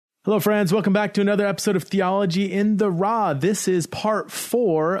Hello, friends. Welcome back to another episode of Theology in the Raw. This is part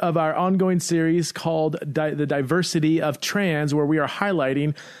 4 of our ongoing series called The Diversity of Trans, where we are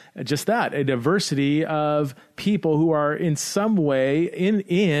highlighting just that, a diversity of people who are in some way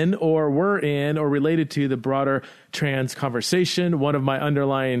in or were in or related to the broader trans conversation. One of my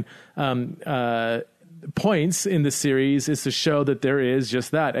underlying points in the series is to show that there is just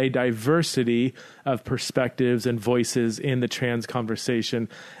that, a diversity of perspectives and voices in the trans conversation.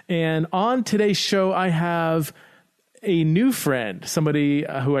 And on today's show, I have a new friend, somebody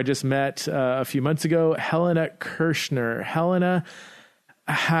who I just met a few months ago, Helena Kirshner. Helena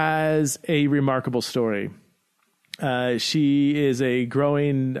has a remarkable story. She is a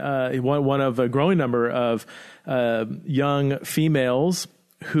growing, one of a growing number of young females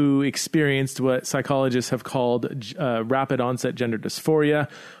who experienced what psychologists have called rapid onset gender dysphoria,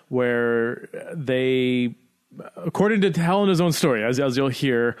 where they, according to Helena's own story, as you'll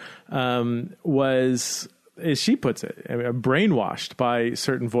hear, was, as she puts it, brainwashed by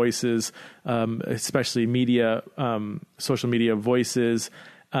certain voices, especially media, social media voices,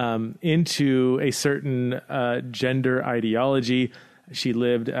 into a certain gender ideology. She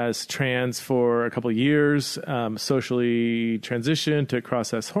lived as trans for a couple of years, socially transitioned to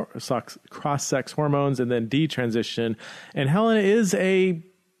cross-sex hormones, and then detransition. And Helena is an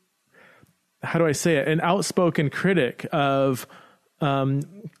outspoken critic of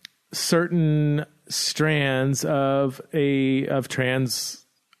certain strands of trans,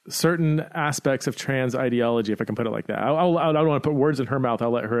 certain aspects of trans ideology, if I can put it like that. I don't want to put words in her mouth.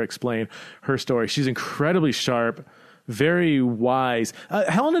 I'll let her explain her story. She's incredibly sharp, very wise.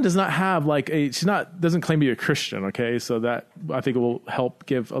 Helena does not have doesn't claim to be a Christian. Okay. So that I think it will help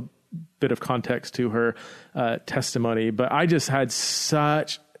give a bit of context to her testimony, but I just had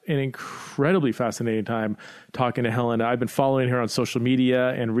such an incredibly fascinating time talking to Helena. I've been following her on social media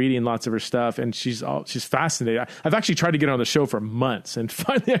and reading lots of her stuff, and she's fascinating. I've actually tried to get her on the show for months, and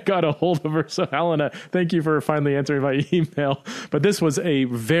finally I got a hold of her. So Helena, thank you for finally answering my email. But this was a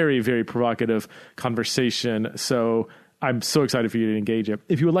very, very provocative conversation. So I'm so excited for you to engage it.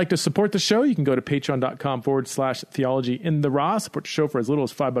 If you would like to support the show, you can go to patreon.com/theology in the raw. Support the show for as little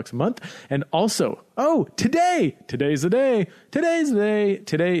as $5 a month. And also, today's the day.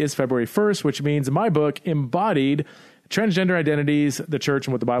 Today is February 1st, which means my book, Embodied: Transgender Identities, the Church,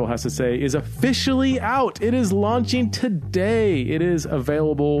 and What the Bible Has to Say, is officially out. It is launching today. It is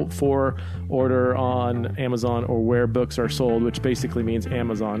available for order on Amazon or where books are sold, which basically means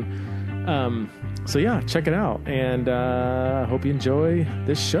Amazon. So yeah, check it out, and I hope you enjoy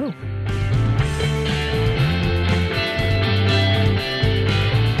this show.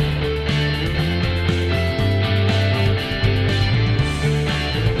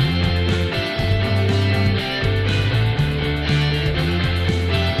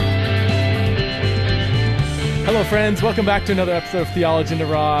 Hello, friends. Welcome back to another episode of Theology in the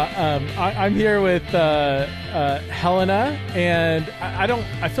Raw. I'm here with Helena, and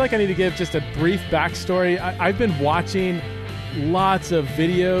I feel like I need to give just a brief backstory. I've been watching lots of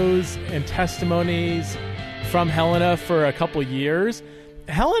videos and testimonies from Helena for a couple years.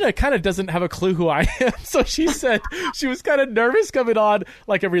 Helena kind of doesn't have a clue who I am. So she said she was kind of nervous coming on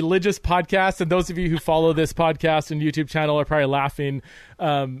like a religious podcast. And those of you who follow this podcast and YouTube channel are probably laughing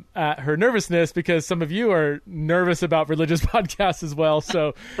at her nervousness, because some of you are nervous about religious podcasts as well.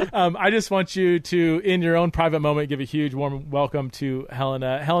 So I just want you to, in your own private moment, give a huge warm welcome to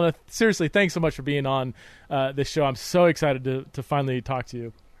Helena. Helena, seriously, thanks so much for being on this show. I'm so excited to finally talk to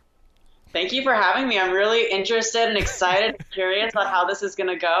you. Thank you for having me. I'm really interested and excited and curious about how this is going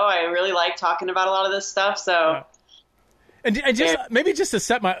to go. I really like talking about a lot of this stuff. So, yeah. And just maybe just to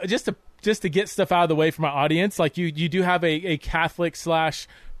set just to get stuff out of the way for my audience, like you do have a Catholic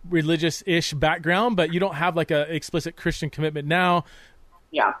 / religious-ish background, but you don't have like a explicit Christian commitment now.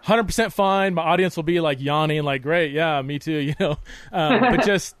 Yeah. 100% fine. My audience will be like yawning, like, great. Yeah, me too. But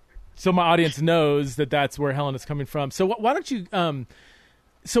just so my audience knows that that's where Helena's coming from. So why don't you,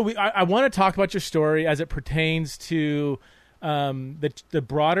 I want to talk about your story as it pertains to the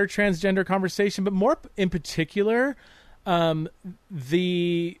broader transgender conversation, but more in particular, for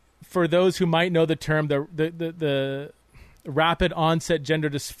those who might know the term, the rapid onset gender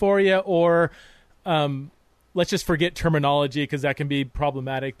dysphoria, or let's just forget terminology because that can be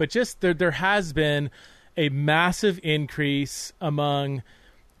problematic. But just there has been a massive increase among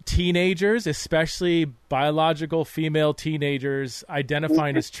teenagers, especially biological female teenagers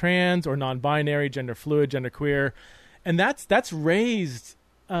identifying as trans or non-binary, gender fluid, gender queer, and that's raised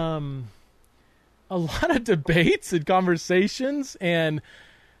a lot of debates and conversations. And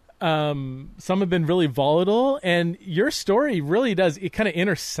some have been really volatile, and your story really does, it kind of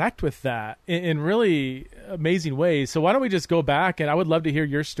intersect with that in really amazing ways. So why don't we just go back, and I would love to hear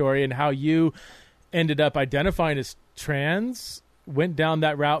your story and how you ended up identifying as trans, went down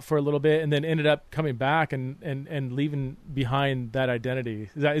that route for a little bit, and then ended up coming back and leaving behind that identity.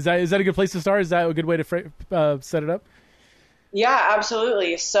 Is that a good place to start? Is that a good way to set it up? Yeah,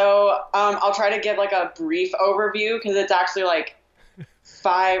 absolutely. So I'll try to give like a brief overview because it's actually like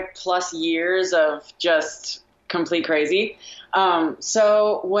 5+ years of just complete crazy.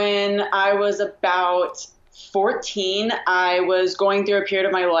 So when I was about 14, I was going through a period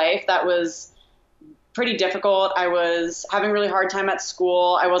of my life that was pretty difficult. I was having a really hard time at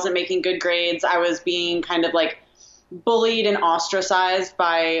school. I wasn't making good grades. I was being kind of like bullied and ostracized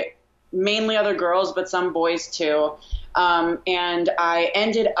by mainly other girls, but some boys too. And I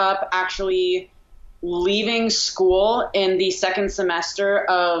ended up actually leaving school in the second semester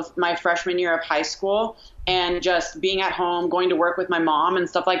of my freshman year of high school and just being at home, going to work with my mom and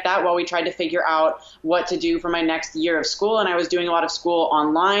stuff like that while we tried to figure out what to do for my next year of school. And I was doing a lot of school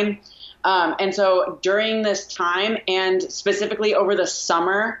online. And so during this time, and specifically over the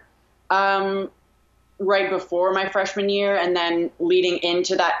summer, right before my freshman year and then leading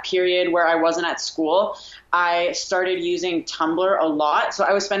into that period where I wasn't at school, I started using Tumblr a lot. So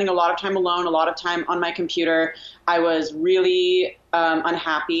I was spending a lot of time alone, a lot of time on my computer. I was really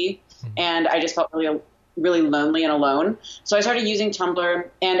unhappy, and I just felt really, really lonely and alone. So I started using Tumblr,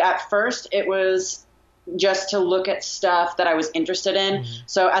 and at first it was just to look at stuff that I was interested in.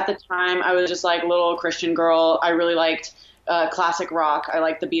 So at the time I was just like a little Christian girl. I really liked classic rock. I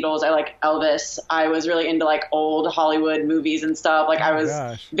liked the Beatles. I liked Elvis. I was really into like old Hollywood movies and stuff. Like I was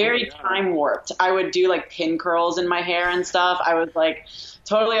very time warped. I would do like pin curls in my hair and stuff. I was like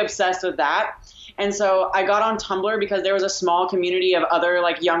totally obsessed with that. And so I got on Tumblr because there was a small community of other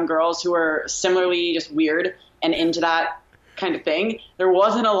like young girls who were similarly just weird and into that kind of thing. There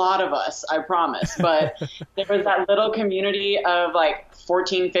wasn't a lot of us, I promise, but there was that little community of like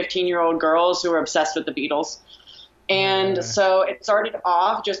 14, 15-year-old girls who were obsessed with the Beatles. And so it started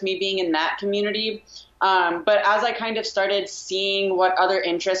off just me being in that community. But as I kind of started seeing what other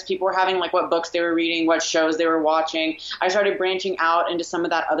interests people were having, like what books they were reading, what shows they were watching, I started branching out into some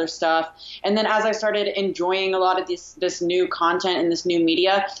of that other stuff. And then as I started enjoying a lot of this new content and this new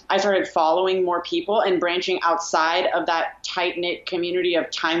media, I started following more people and branching outside of that tight-knit community of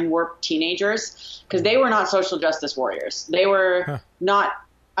time-warped teenagers, because they were not social justice warriors. They were not,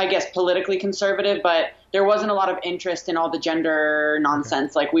 I guess, politically conservative, but there wasn't a lot of interest in all the gender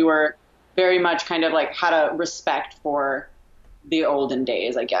nonsense. Like we were very much kind of like had a respect for the olden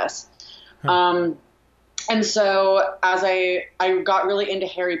days, I guess. And so as I got really into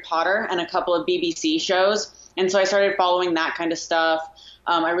Harry Potter and a couple of BBC shows, and so I started following that kind of stuff.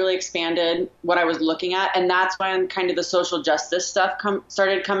 I really expanded what I was looking at, and that's when kind of the social justice stuff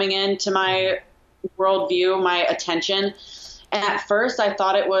started coming into my worldview, my attention. And at first I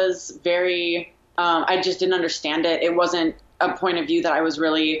thought it was very, I just didn't understand it. It wasn't a point of view that I was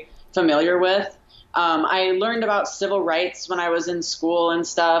really familiar with. I learned about civil rights when I was in school and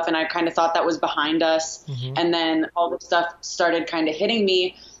stuff, and I kind of thought that was behind us. And then all this stuff started kind of hitting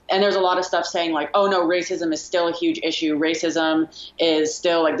me. And there's a lot of stuff saying like, oh no, racism is still a huge issue. Racism is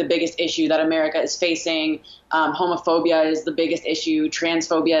still like the biggest issue that America is facing. Homophobia is the biggest issue.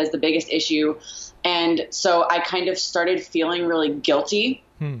 Transphobia is the biggest issue. And so I kind of started feeling really guilty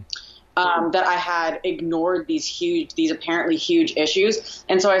that I had ignored these apparently huge issues.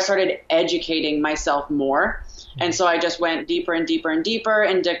 And so I started educating myself more. And so I just went deeper and deeper and deeper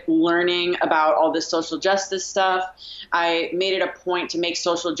into learning about all this social justice stuff. I made it a point to make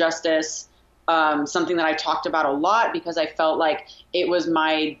social justice something that I talked about a lot, because I felt like it was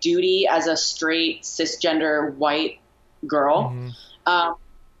my duty as a straight, cisgender, white girl.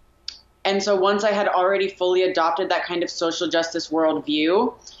 And so once I had already fully adopted that kind of social justice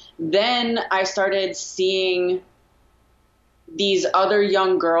worldview, then I started seeing these other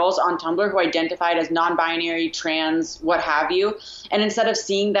young girls on Tumblr who identified as non-binary, trans, what have you. And instead of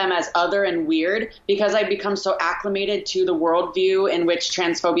seeing them as other and weird, because I'd become so acclimated to the worldview in which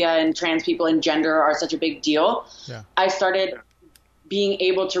transphobia and trans people and gender are such a big deal, I started being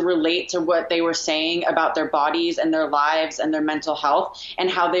able to relate to what they were saying about their bodies and their lives and their mental health, and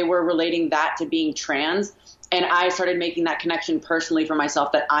how they were relating that to being trans. And I started making that connection personally for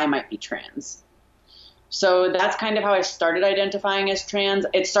myself, that I might be trans. So that's kind of how I started identifying as trans.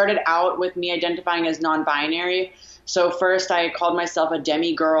 It started out with me identifying as non-binary. So first I called myself a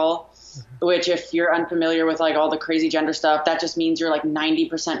demi-girl, which if you're unfamiliar with like all the crazy gender stuff, that just means you're like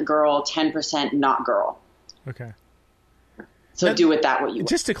 90% girl, 10% not girl. Okay. So do with that what you will.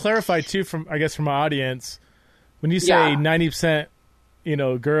 Just to clarify too, from my audience, when you say 90%,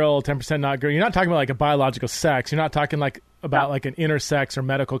 girl, 10% not girl, you're not talking about like a biological sex. You're not talking like about like an intersex or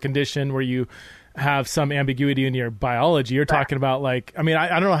medical condition where you have some ambiguity in your biology. You're talking about like, I mean,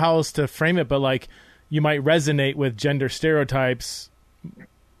 I don't know how else to frame it, but like you might resonate with gender stereotypes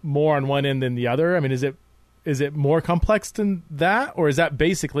more on one end than the other. I mean, is it more complex than that, or is that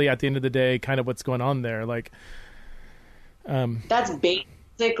basically at the end of the day kind of what's going on there? Like, that's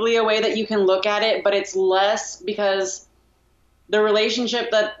basically a way that you can look at it, but it's less because the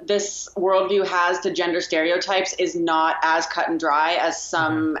relationship that this worldview has to gender stereotypes is not as cut and dry as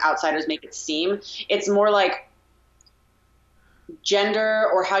some outsiders make it seem. It's more like gender,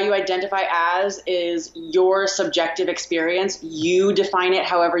 or how you identify as, is your subjective experience. You define it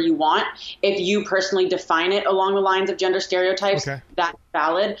however you want. If you personally define it along the lines of gender stereotypes, that's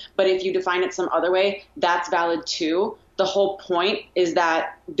valid. But if you define it some other way, that's valid too. The whole point is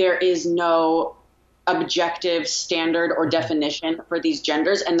that there is no objective standard or definition for these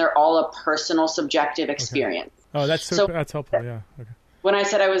genders, and they're all a personal subjective experience. Oh, that's helpful. Yeah. Okay. When I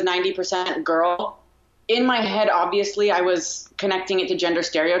said I was 90% girl, in my head, obviously I was connecting it to gender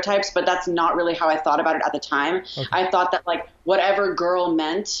stereotypes, but that's not really how I thought about it at the time. I thought that like whatever girl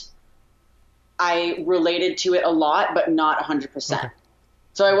meant, I related to it a lot, but not 100%.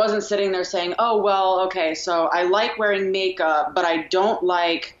 So I wasn't sitting there saying, oh, well, okay, so I like wearing makeup, but I don't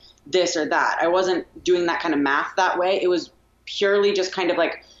like this or that. I wasn't doing that kind of math that way. It was purely just kind of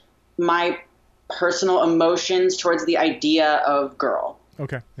like my personal emotions towards the idea of girl.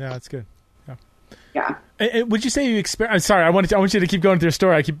 Okay. Yeah, that's good. Yeah. And would you say you I'm sorry, I want you to keep going through your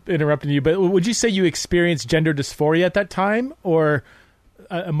story. I keep interrupting you, but would you say you experienced gender dysphoria at that time, or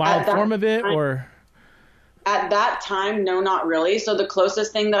a mild form of it, or? At that time, no, not really. So the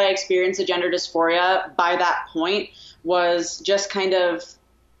closest thing that I experienced to gender dysphoria by that point was just kind of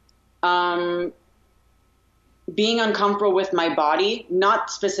being uncomfortable with my body,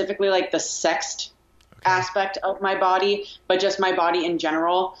 not specifically like the sexed aspect of my body, but just my body in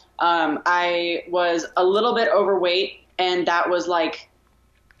general. I was a little bit overweight, and that was like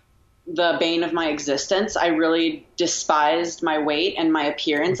the bane of my existence. I really despised my weight and my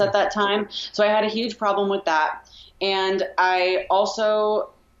appearance at that time. So I had a huge problem with that. And I've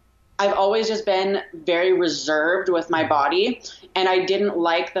always just been very reserved with my body. And I didn't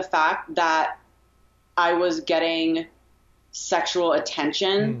like the fact that I was getting sexual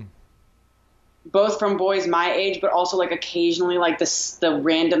attention, both from boys my age, but also like occasionally like the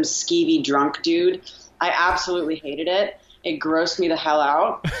random skeevy drunk dude. I absolutely hated it. It grossed me the hell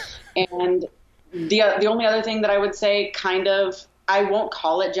out. And the only other thing that I would say, I won't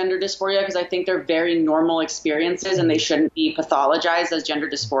call it gender dysphoria because I think they're very normal experiences and they shouldn't be pathologized as gender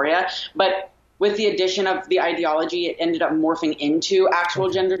dysphoria. But with the addition of the ideology, it ended up morphing into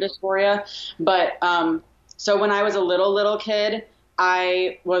actual gender dysphoria. But so when I was a little kid,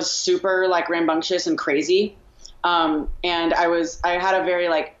 I was super like rambunctious and crazy. And I had a very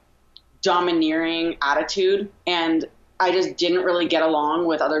like domineering attitude, and I just didn't really get along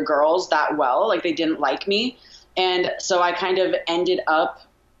with other girls that well. Like they didn't like me. And so I kind of ended up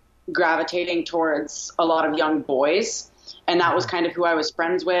gravitating towards a lot of young boys. And that was kind of who I was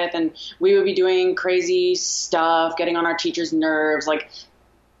friends with. And we would be doing crazy stuff, getting on our teachers' nerves, like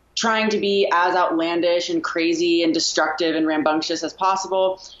trying to be as outlandish and crazy and destructive and rambunctious as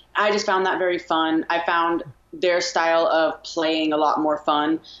possible. I just found that very fun. I found their style of playing a lot more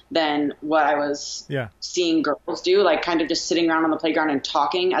fun than what I was seeing girls do, like kind of just sitting around on the playground and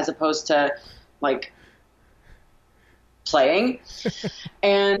talking as opposed to like playing.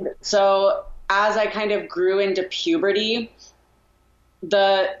 And so as I kind of grew into puberty,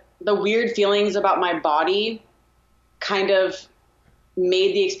 the weird feelings about my body kind of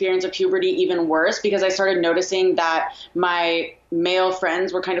made the experience of puberty even worse, because I started noticing that my male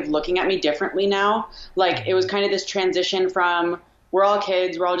friends were kind of looking at me differently now. Like it was kind of this transition from we're all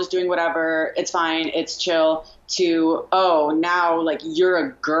kids, we're all just doing whatever, it's fine, it's chill, to, oh, now like you're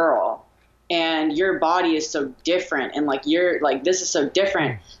a girl and your body is so different, and like you're like, this is so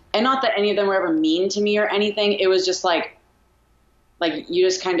different. And not that any of them were ever mean to me or anything. It was just like you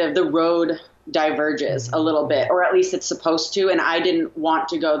just kind of, the road diverges a little bit, or at least it's supposed to. And I didn't want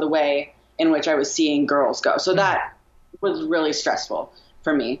to go the way in which I was seeing girls go. So that was really stressful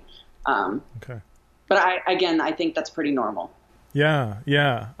for me. But I think that's pretty normal.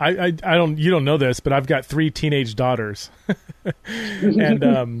 Yeah. I don't, you don't know this, but I've got 3 teenage daughters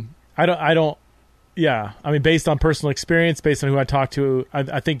and, I don't, I mean, based on personal experience, based on who I talk to,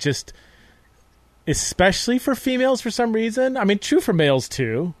 I think just, especially for females for some reason, I mean, true for males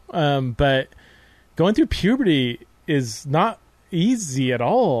too. But going through puberty is not easy at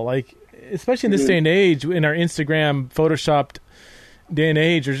all. Like, especially in this day and age, in our Instagram photoshopped day and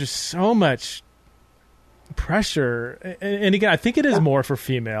age, there's just so much pressure. And again, I think it is more for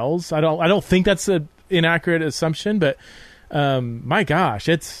females. I don't think that's an inaccurate assumption, but my gosh,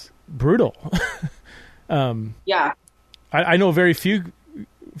 it's brutal. I know very few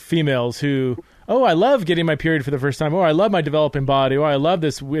females who, oh, I love getting my period for the first time. Oh, I love my developing body. Oh, I love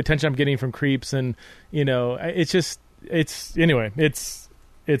this attention I'm getting from creeps. And, you know, it's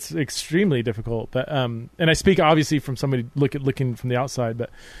extremely difficult. But, and I speak obviously from somebody looking from the outside, but,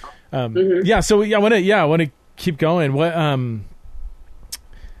 So I want to keep going. What,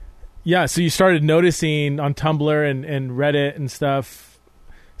 so you started noticing on Tumblr and Reddit and stuff,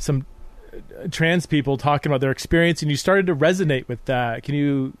 some trans people talking about their experience, and you started to resonate with that.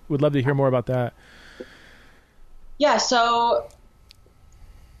 Would love to hear more about that. Yeah. So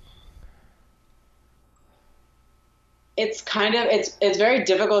it's very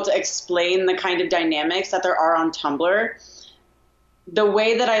difficult to explain the kind of dynamics that there are on Tumblr. The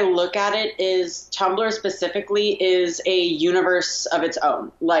way that I look at it is Tumblr specifically is a universe of its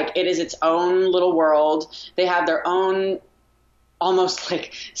own. Like, it is its own little world. They have their own almost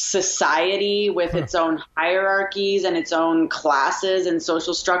like society with its own hierarchies and its own classes and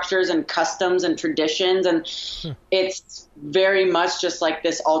social structures and customs and traditions. And it's very much just like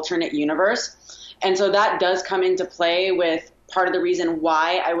this alternate universe. And so that does come into play with part of the reason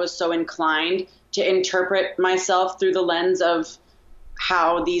why I was so inclined to interpret myself through the lens of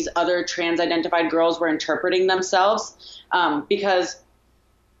how these other trans-identified girls were interpreting themselves. Because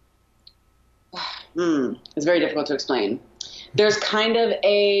it's very difficult to explain. There's kind of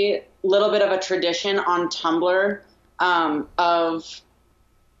a little bit of a tradition on Tumblr of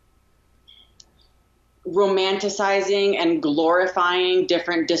romanticizing and glorifying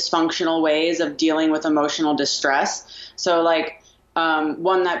different dysfunctional ways of dealing with emotional distress. So like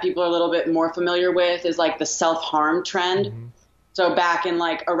one that people are a little bit more familiar with is like the self-harm trend. Mm-hmm. So back in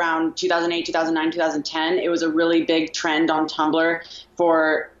like around 2008, 2009, 2010, it was a really big trend on Tumblr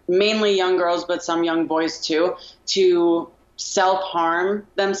for mainly young girls, but some young boys too, to self-harm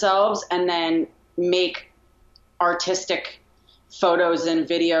themselves and then make artistic photos and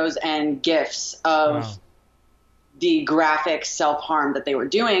videos and GIFs of the graphic self-harm that they were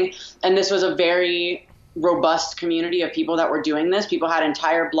doing. And this was a very robust community of people that were doing this. People had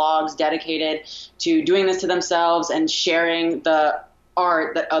entire blogs dedicated to doing this to themselves and sharing the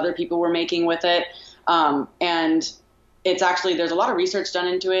art that other people were making with it. And it's actually, there's a lot of research done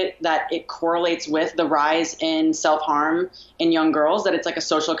into it that it correlates with the rise in self-harm in young girls, that it's like a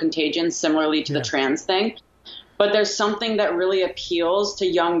social contagion similarly to the trans thing. But there's something that really appeals to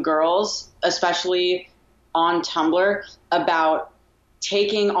young girls, especially on Tumblr, about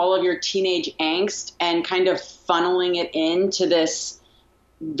taking all of your teenage angst and kind of funneling it into this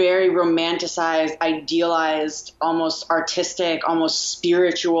very romanticized, idealized, almost artistic, almost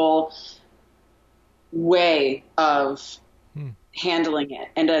spiritual way of handling it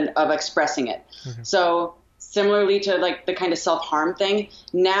and of expressing it. Okay. So similarly to like the kind of self-harm thing,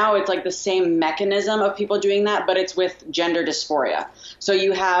 now it's like the same mechanism of people doing that, but it's with gender dysphoria. So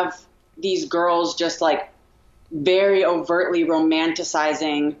you have these girls just like very overtly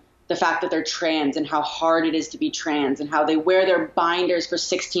romanticizing the fact that they're trans and how hard it is to be trans and how they wear their binders for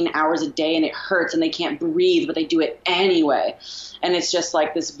 16 hours a day and it hurts and they can't breathe, but they do it anyway. And it's just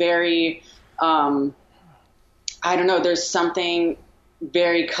like this very, I don't know, there's something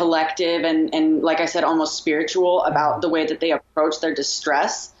very collective and like I said, almost spiritual about the way that they approach their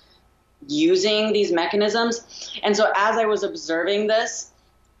distress using these mechanisms. And so as I was observing this,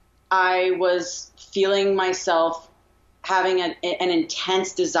 I was feeling myself having an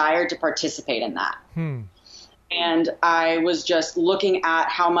intense desire to participate in that. And I was just looking at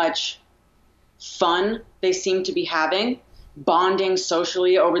how much fun they seemed to be having, bonding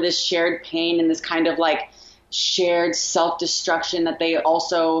socially over this shared pain and this kind of like shared self-destruction that they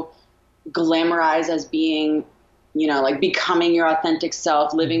also glamorize as being, you know, like becoming your authentic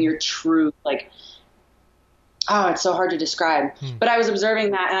self, living your truth. Like, oh, it's so hard to describe. But I was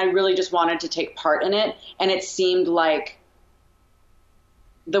observing that and I really just wanted to take part in it. And it seemed like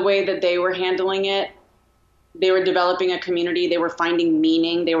the way that they were handling it, they were developing a community, they were finding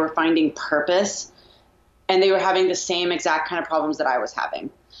meaning, they were finding purpose, and they were having the same exact kind of problems that I was having.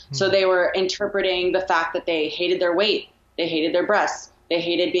 So they were interpreting the fact that they hated their weight, they hated their breasts, they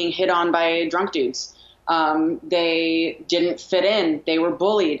hated being hit on by drunk dudes. They didn't fit in, they were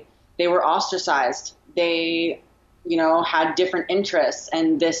bullied, they were ostracized, they, you know, had different interests,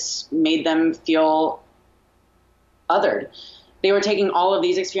 and this made them feel othered. They were taking all of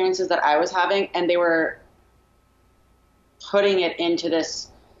these experiences that I was having, and they were putting it into this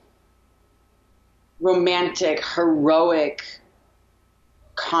romantic, heroic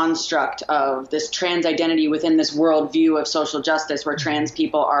construct of this trans identity within this worldview of social justice where trans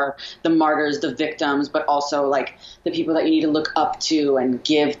people are the martyrs, the victims, but also like the people that you need to look up to and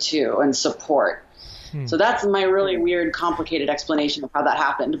give to and support. So that's my really weird, complicated explanation of how that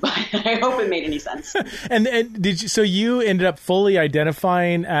happened, but I hope it made any sense. And so you ended up fully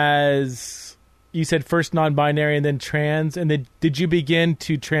identifying as, you said first non-binary and then trans, and then did you begin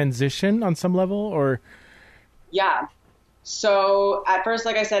to transition on some level, or? Yeah. So at first,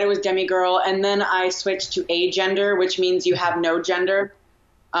 like I said, it was demigirl, and then I switched to agender, which means you have no gender.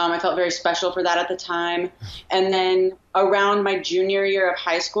 I felt very special for that at the time. And then around my junior year of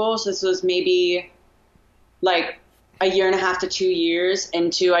high school, so this was maybe like a year and a half to 2 years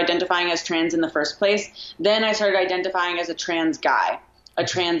into identifying as trans in the first place, then I started identifying as a trans guy, a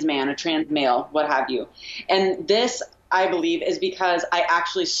trans man, a trans male, what have you. And this, I believe, is because I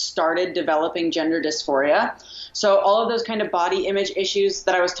actually started developing gender dysphoria. So all of those kind of body image issues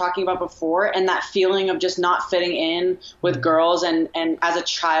that I was talking about before, and that feeling of just not fitting in with girls, and as a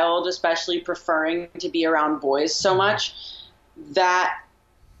child especially preferring to be around boys so much, that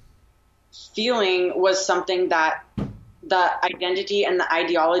feeling was something that the identity and the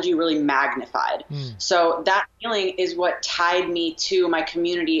ideology really magnified. So that feeling is what tied me to my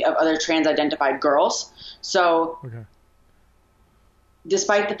community of other trans-identified girls. So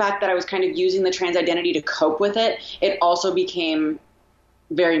despite the fact that I was kind of using the trans identity to cope with it, it also became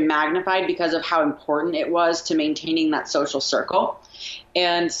very magnified because of how important it was to maintaining that social circle.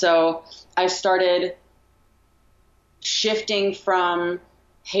 And so I started shifting from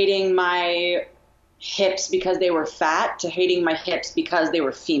hating my hips because they were fat to hating my hips because they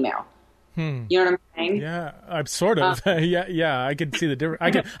were female. You know what I'm saying? Yeah, I'm sort of. Yeah, I can see the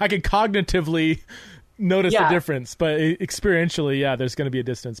difference. I can cognitively notice the difference, but experientially, yeah, there's going to be a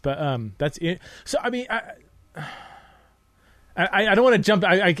distance. But that's it. So I mean, I don't want to jump.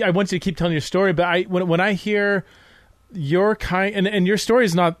 I want you to keep telling your story, but when I hear your kind, and your story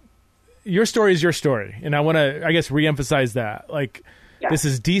is not, your story is your story, and I want to, I guess, reemphasize that. Like, this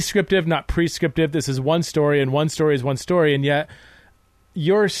is descriptive, not prescriptive. This is one story, and one story is one story, and yet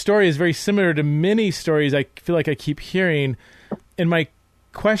your story is very similar to many stories I feel like I keep hearing. And my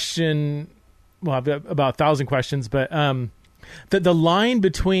question, well, I've got about 1,000 questions, but the line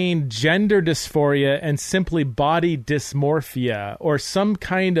between gender dysphoria and simply body dysmorphia, or some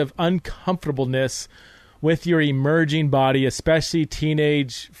kind of uncomfortableness with your emerging body, especially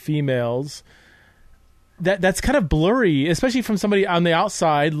teenage females, that's kind of blurry, especially from somebody on the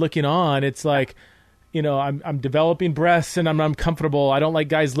outside looking on. It's like, you know, I'm developing breasts and I'm uncomfortable. I don't like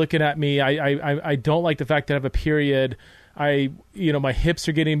guys looking at me. I don't like the fact that I have a period. My hips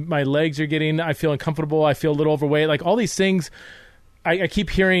are getting, my legs are getting, I feel uncomfortable. I feel a little overweight. Like all these things, I keep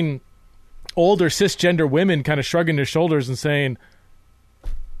hearing older cisgender women kind of shrugging their shoulders and saying,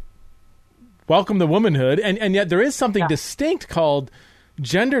 welcome to womanhood. And yet there is something distinct called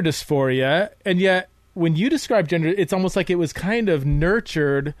gender dysphoria. And yet when you describe gender, it's almost like it was kind of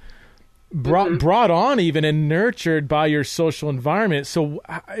nurtured, brought on even, and nurtured by your social environment. So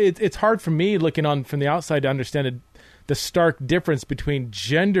it's hard for me looking on from the outside to understand the stark difference between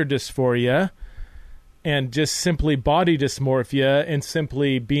gender dysphoria and just simply body dysmorphia and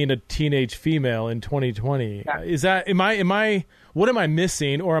simply being a teenage female in 2020. Yeah. Is that, what am I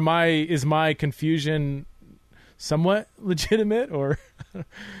missing, or is my confusion somewhat legitimate, or?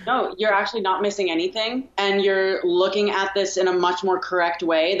 No, you're actually not missing anything. And you're looking at this in a much more correct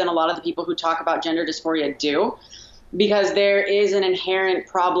way than a lot of the people who talk about gender dysphoria do. Because there is an inherent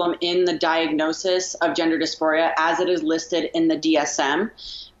problem in the diagnosis of gender dysphoria as it is listed in the DSM,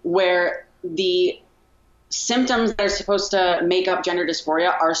 where the symptoms that are supposed to make up gender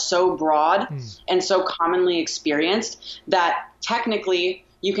dysphoria are so broad and so commonly experienced that technically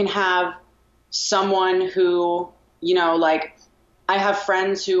you can have someone who, you know, like I have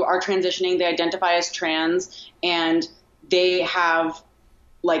friends who are transitioning, they identify as trans, and they have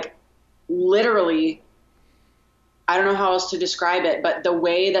like literally, I don't know how else to describe it, but the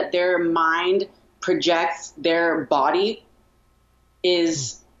way that their mind projects their body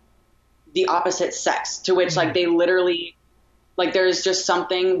is the opposite sex, to which like they literally, like there's just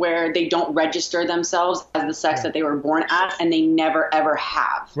something where they don't register themselves as the sex that they were born as, and they never ever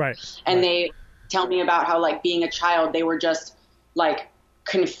have. Right. And they tell me about how like being a child, they were just like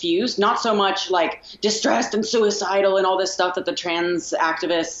confused, not so much like distressed and suicidal and all this stuff that the trans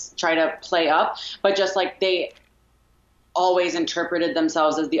activists try to play up, but just like they always interpreted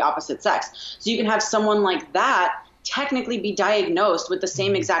themselves as the opposite sex. So you can have someone like that technically be diagnosed with the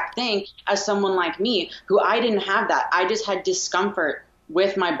same exact thing as someone like me, who I didn't have that. I just had discomfort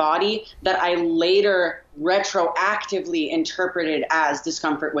with my body that I later retroactively interpreted as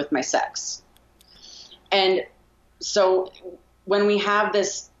discomfort with my sex. And so when we have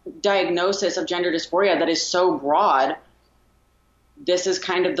this diagnosis of gender dysphoria that is so broad, this is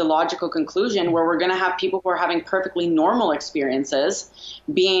kind of the logical conclusion where we're going to have people who are having perfectly normal experiences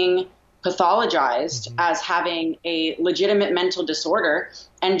being pathologized as having a legitimate mental disorder,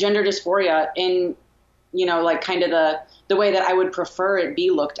 and gender dysphoria in, like kind of the way that I would prefer it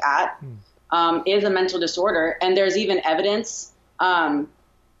be looked at, is a mental disorder. And there's even evidence. I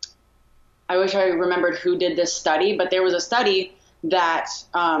wish I remembered who did this study, but there was a study that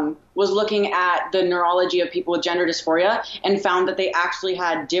was looking at the neurology of people with gender dysphoria and found that they actually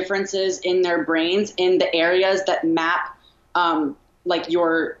had differences in their brains in the areas that map like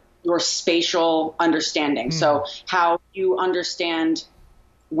your spatial understanding. So how you understand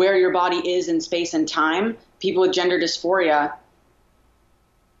where your body is in space and time. People with gender dysphoria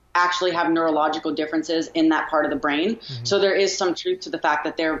actually have neurological differences in that part of the brain. So there is some truth to the fact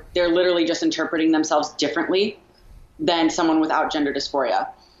that they're literally just interpreting themselves differently than someone without gender dysphoria.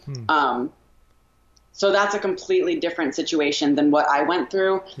 So that's a completely different situation than what I went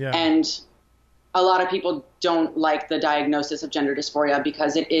through. Yeah. And a lot of people don't like the diagnosis of gender dysphoria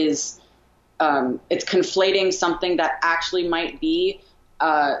because it is, it's conflating something that actually might be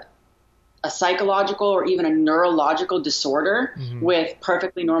a psychological or even a neurological disorder with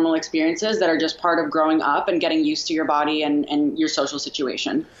perfectly normal experiences that are just part of growing up and getting used to your body and your social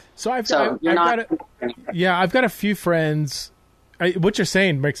situation. So I've got a few friends. What you're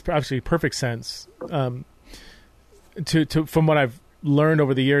saying makes actually perfect sense. To from what I've learned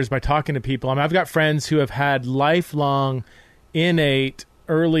over the years by talking to people. I've got friends who have had lifelong, innate,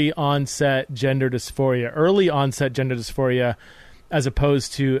 early onset gender dysphoria, as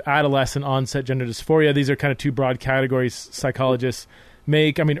opposed to adolescent onset gender dysphoria. These are kind of two broad categories psychologists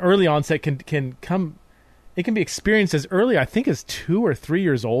make. I mean, early onset can come. It can be experienced as early, I think, as 2 or 3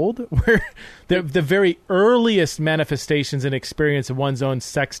 years old, where the very earliest manifestations and experience of one's own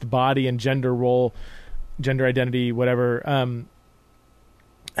sexed body and gender role, gender identity, whatever,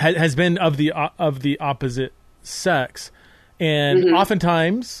 has been of the opposite sex. And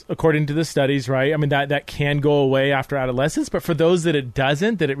oftentimes, according to the studies, right, I mean, that can go away after adolescence, but for those that it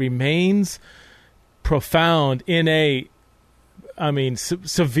doesn't, that it remains profound, innate, I mean,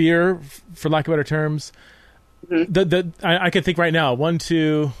 severe, for lack of better terms. I could think right now, 1,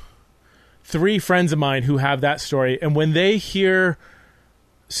 2, 3 friends of mine who have that story. And when they hear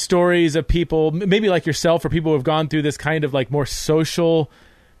stories of people, maybe like yourself, or people who have gone through this kind of like more social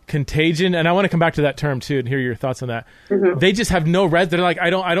contagion, and I want to come back to that term too and hear your thoughts on that. They just have no they're like, I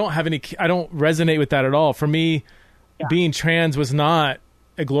don't resonate with that at all. For me, being trans was not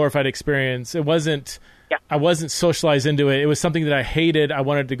a glorified experience. It wasn't. I wasn't socialized into it. It was something that I hated. I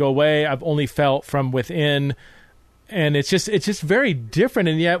wanted to go away. I've only felt from within, and it's just very different.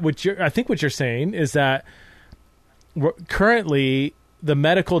 And yet, I think what you're saying is that currently the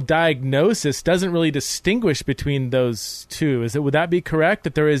medical diagnosis doesn't really distinguish between those two. Would that be correct?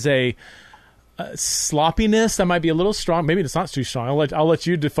 That there is a sloppiness that might be a little strong. Maybe it's not too strong. I'll let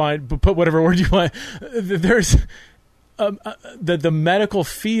you define. Put whatever word you want. There's. The medical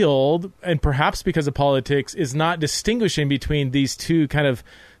field, and perhaps because of politics, is not distinguishing between these two kind of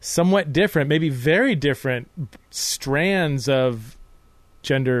somewhat different, maybe very different strands of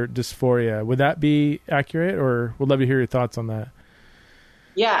gender dysphoria. Would that be accurate, or would love to hear your thoughts on that?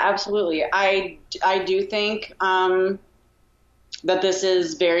 Yeah, absolutely. I do think that this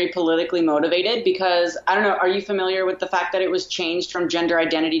is very politically motivated because, I don't know, are you familiar with the fact that it was changed from gender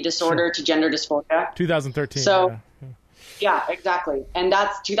identity disorder to gender dysphoria? 2013. So. Yeah, exactly. And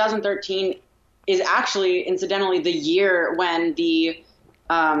that's 2013 is actually, incidentally, the year when the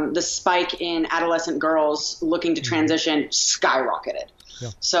spike in adolescent girls looking to transition skyrocketed. Yeah.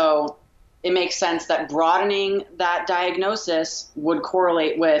 So it makes sense that broadening that diagnosis would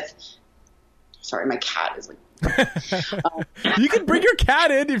correlate with. Sorry, my cat is like. You can bring your cat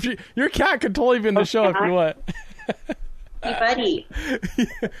in if your cat could totally be in the show if you want. Hey, buddy.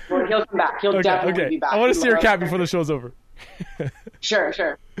 Well, he'll come back. He'll definitely be back. I want to see your cat before the show's over.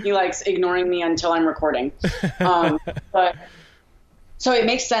 Sure. He likes ignoring me until I'm recording. But so it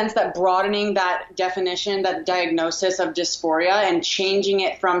makes sense that broadening that definition, that diagnosis of dysphoria, and changing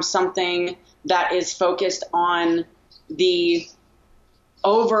it from something that is focused on the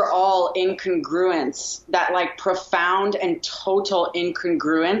overall incongruence, that like profound and total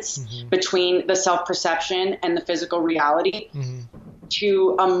incongruence between the self-perception and the physical reality,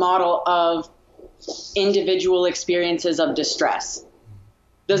 to a model of individual experiences of distress.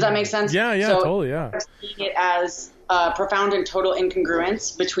 Does that make sense? Yeah, so totally, yeah. Seeing it as profound and total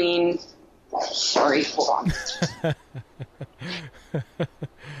incongruence between. Sorry, hold on.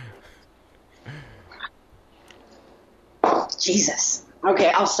 Jesus. Okay,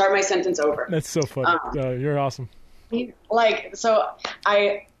 I'll start my sentence over. That's so funny. You're awesome. Like, so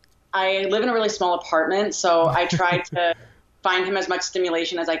I live in a really small apartment, so I try to find him as much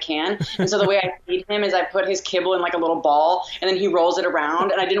stimulation as I can. And so the way I feed him is I put his kibble in like a little ball, and then he rolls it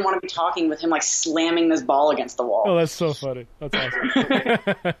around, and I didn't want to be talking with him like slamming this ball against the wall. Oh, that's so funny. That's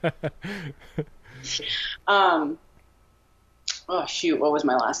awesome. Oh shoot, what was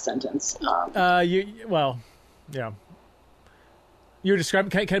my last sentence? You were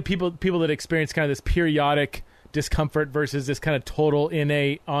describing kind of people that experience kind of this periodic discomfort versus this kind of total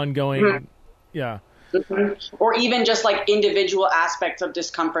innate ongoing. Mm-hmm. Yeah. Mm-hmm. Or even just like individual aspects of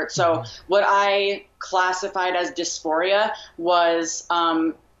discomfort. So what I classified as dysphoria was,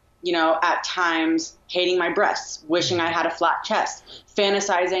 at times hating my breasts, wishing I had a flat chest,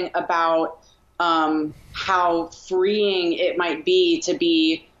 fantasizing about how freeing it might be to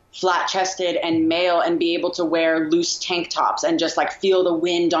be flat-chested and male and be able to wear loose tank tops and just like feel the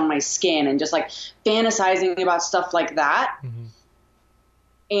wind on my skin and just like fantasizing about stuff like that. Mm-hmm.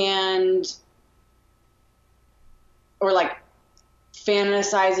 Or like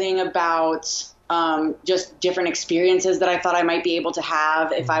fantasizing about just different experiences that I thought I might be able to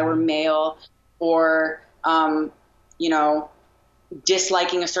have if I were male, or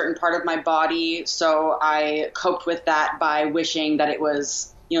disliking a certain part of my body. So I coped with that by wishing that it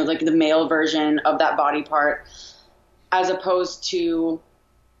was, like the male version of that body part, as opposed to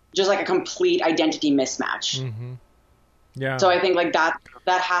just like a complete identity mismatch. Mm-hmm. Yeah. So I think like that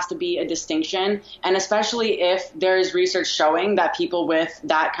has to be a distinction. And especially if there is research showing that people with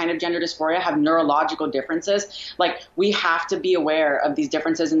that kind of gender dysphoria have neurological differences, like we have to be aware of these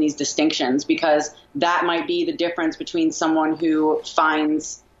differences and these distinctions, because that might be the difference between someone who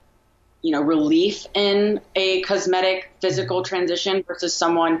finds, relief in a cosmetic physical transition versus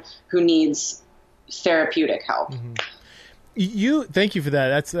someone who needs therapeutic help. Mm-hmm. Thank you for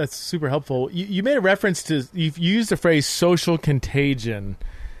that. That's super helpful. You made a reference to, you used the phrase social contagion.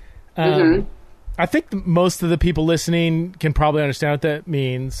 I think most of the people listening can probably understand what that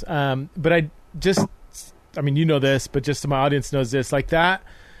means. But you know this, but just so my audience knows this, like that,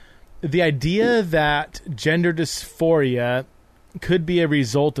 the idea that gender dysphoria could be a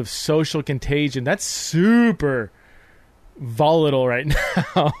result of social contagion, that's super volatile right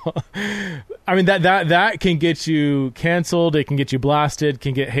now. I mean, that can get you canceled, it can get you blasted,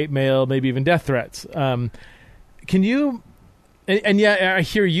 can get hate mail, maybe even death threats. Can you, and yeah, I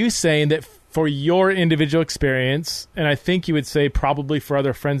hear you saying that for your individual experience, and I think you would say probably for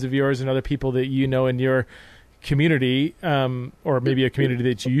other friends of yours and other people that you know in your community, or maybe a community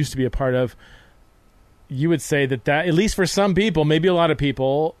that you used to be a part of, you would say that at least for some people, maybe a lot of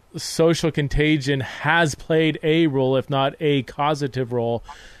people, social contagion has played a role, if not a causative role,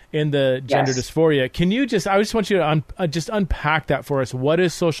 in the gender dysphoria. Can you I just want you to just unpack that for us. What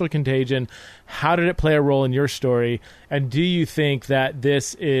is social contagion? How did it play a role in your story? And do you think that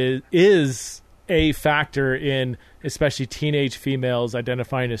this is a factor in especially teenage females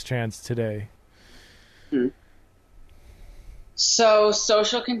identifying as trans today? So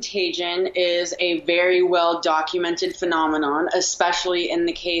social contagion is a very well documented phenomenon, especially in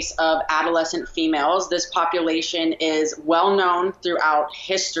the case of adolescent females. This population is well known throughout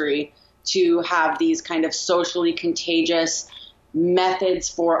history to have these kind of socially contagious methods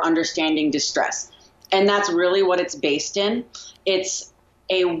for understanding distress. And that's really what it's based in. It's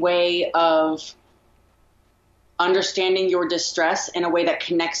a way of understanding your distress in a way that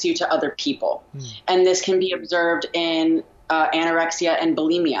connects you to other people. And this can be observed in anorexia and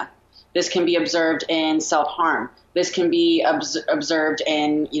bulimia. This can be observed in self-harm. This can be observed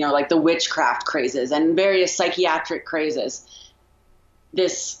in, like the witchcraft crazes and various psychiatric crazes.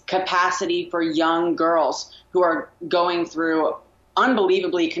 This capacity for young girls who are going through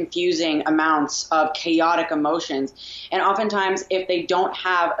unbelievably confusing amounts of chaotic emotions. And oftentimes, if they don't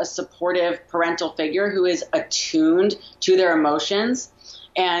have a supportive parental figure who is attuned to their emotions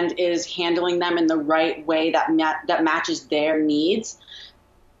and is handling them in the right way that matches their needs,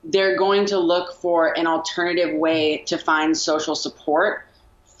 they're going to look for an alternative way to find social support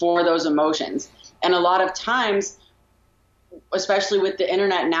for those emotions. And a lot of times, especially with the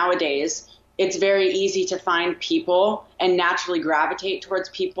internet nowadays, it's very easy to find people and naturally gravitate towards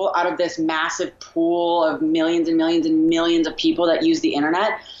people out of this massive pool of millions and millions and millions of people that use the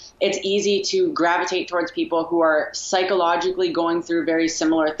internet. it's easy to gravitate towards people who are psychologically going through very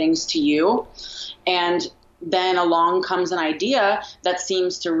similar things to you. And then along comes an idea that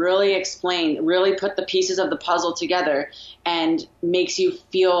seems to really explain, really put the pieces of the puzzle together and makes you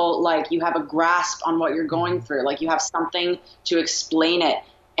feel like you have a grasp on what you're going through, like you have something to explain it.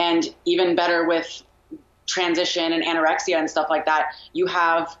 And even better with transition and anorexia and stuff like that, you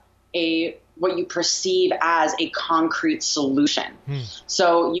have what you perceive as a concrete solution.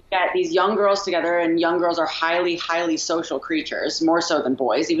 So you get these young girls together, and young girls are highly, highly social creatures, more so than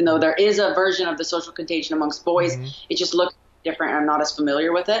boys, even though there is a version of the social contagion amongst boys. It just looks different, and I'm not as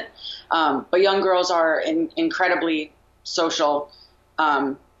familiar with it. But young girls are incredibly social.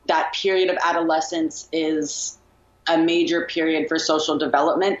 That period of adolescence is a major period for social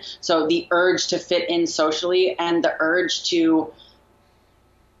development. So the urge to fit in socially and the urge to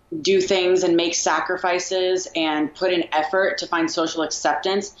do things and make sacrifices and put in effort to find social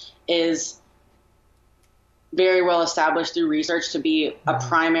acceptance is very well established through research to be a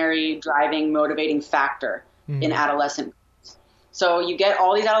primary driving, motivating factor in adolescent. So you get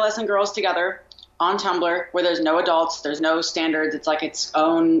all these adolescent girls together on Tumblr where there's no adults, there's no standards. It's like its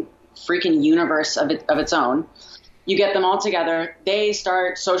own freaking universe of its own. You get them all together, they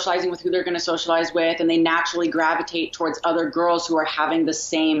start socializing with who they're going to socialize with, and they naturally gravitate towards other girls who are having the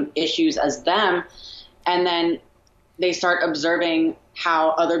same issues as them. And then they start observing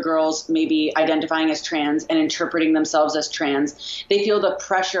how other girls may be identifying as trans and interpreting themselves as trans. They feel the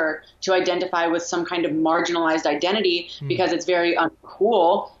pressure to identify with some kind of marginalized identity because it's very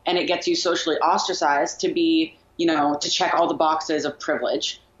uncool and it gets you socially ostracized to be, to check all the boxes of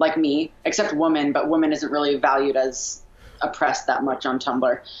privilege. Like me, except woman, but woman isn't really valued as oppressed that much on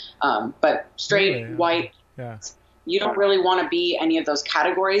Tumblr. But straight, white, you don't really want to be any of those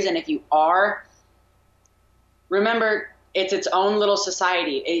categories. And if you are, remember, it's its own little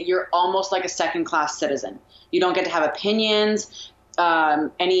society. You're almost like a second-class citizen. You don't get to have opinions.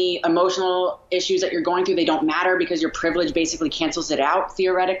 Any emotional issues that you're going through, they don't matter because your privilege basically cancels it out,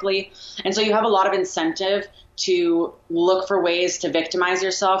 theoretically. And so you have a lot of incentive to look for ways to victimize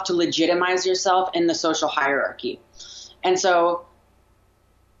yourself, to legitimize yourself in the social hierarchy. And so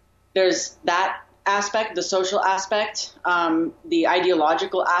there's that aspect, the social aspect, the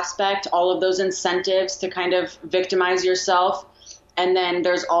ideological aspect, all of those incentives to kind of victimize yourself. And then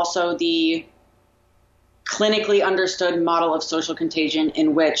there's also the clinically understood model of social contagion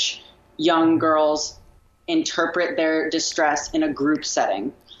in which young girls interpret their distress in a group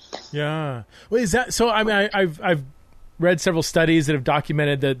setting. Yeah. Well, is that so? I mean, I've read several studies that have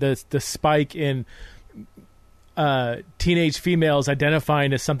documented the spike in teenage females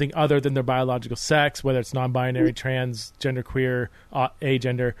identifying as something other than their biological sex, whether it's non-binary, trans, genderqueer,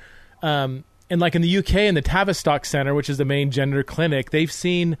 agender. And like in the UK, in the Tavistock Center, which is the main gender clinic, they've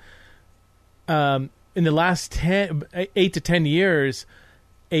seen in the last 8 to 10 years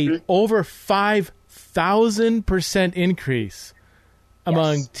a over 5,000% increase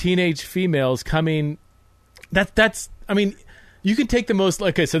among teenage females coming. That's I mean, you can take the most,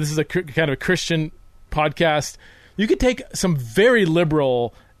 okay, so this is a kind of a Christian podcast. You could take some very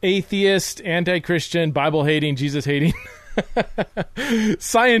liberal, atheist, anti-Christian, Bible-hating, Jesus-hating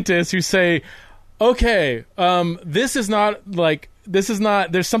scientists who say, okay, there's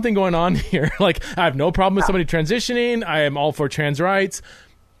something going on here. Like, I have no problem with somebody transitioning. I am all for trans rights.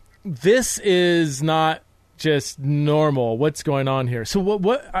 This is not just normal. What's going on here? So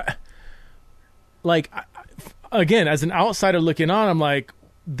again, as an outsider looking on, I'm like,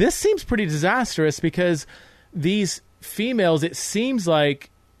 this seems pretty disastrous because these females, it seems like,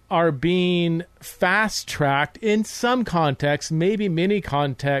 are being fast-tracked in some context, maybe many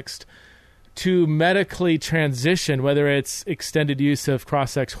context, to medically transition, whether it's extended use of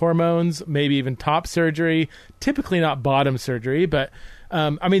cross-sex hormones, maybe even top surgery, typically not bottom surgery. But,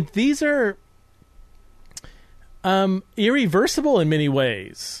 I mean, these are irreversible in many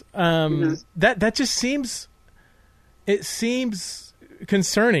ways. That just seems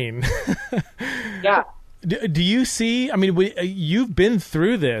concerning. Yeah. Do you see, I mean, you've been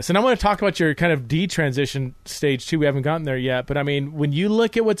through this, and I want to talk about your kind of detransition stage too. We haven't gotten there yet, but I mean, when you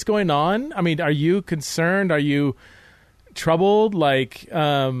look at what's going on, I mean, are you concerned? Are you troubled? Like,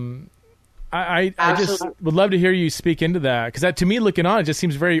 I just would love to hear you speak into that, because that, to me, looking on, it just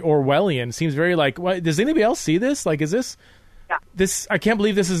seems very Orwellian. It seems very like, what, does anybody else see this? Like, is this, I can't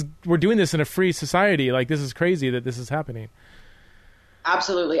believe we're doing this in a free society. Like, this is crazy that this is happening.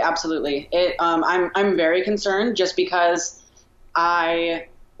 Absolutely. I'm very concerned just because I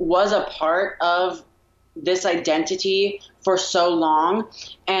was a part of this identity for so long.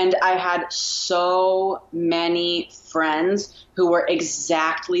 And I had so many friends who were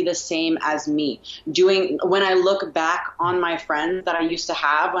exactly the same as me. When I look back on my friends that I used to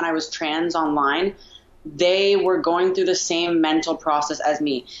have when I was trans online, they were going through the same mental process as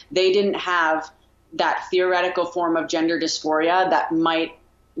me. They didn't have that theoretical form of gender dysphoria that might,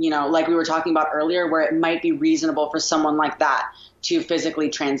 like we were talking about earlier, where it might be reasonable for someone like that to physically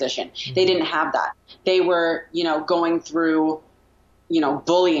transition. Mm-hmm. They didn't have that. They were, going through,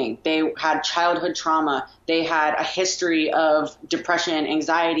 bullying. They had childhood trauma. They had a history of depression,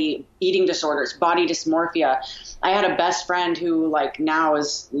 anxiety, eating disorders, body dysmorphia. I had a best friend who now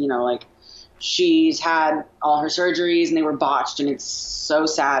is, she's had all her surgeries and they were botched, and it's so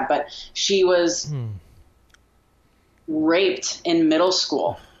sad, but she was raped in middle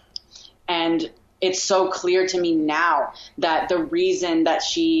school. And it's so clear to me now that the reason that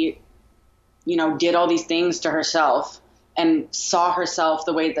she, did all these things to herself and saw herself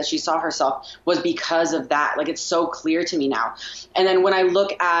the way that she saw herself was because of that. It's so clear to me now. And then when I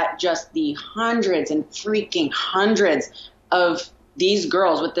look at just the hundreds and freaking hundreds of these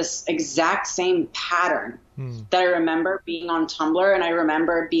girls with this exact same pattern that I remember being on Tumblr, and I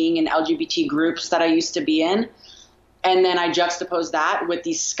remember being in LGBT groups that I used to be in. And then I juxtapose that with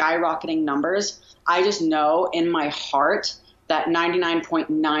these skyrocketing numbers. I just know in my heart that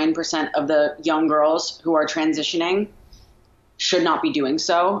 99.9% of the young girls who are transitioning should not be doing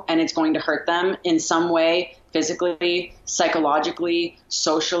so. And it's going to hurt them in some way, physically, psychologically,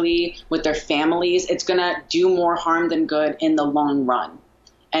 socially, with their families. It's going to do more harm than good in the long run.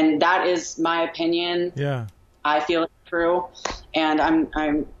 And that is my opinion. Yeah. I feel it's true. And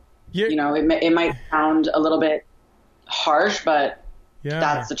it might sound a little bit harsh, but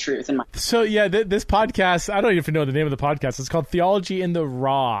that's the truth. So this podcast, I don't even know the name of the podcast. It's called Theology in the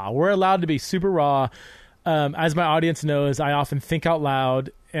Raw. We're allowed to be super raw. As my audience knows, I often think out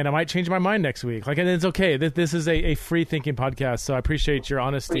loud, and I might change my mind next week. And it's okay. This is a free thinking podcast, so I appreciate your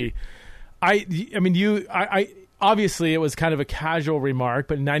honesty. I mean, obviously it was kind of a casual remark,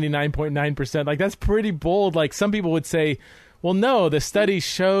 but 99.9%, that's pretty bold. Some people would say, well, no, the studies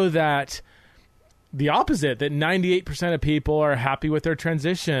show that the opposite, that 98% of people are happy with their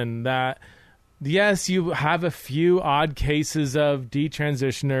transition, that yes, you have a few odd cases of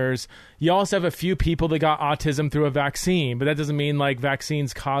detransitioners. You also have a few people that got autism through a vaccine, but that doesn't mean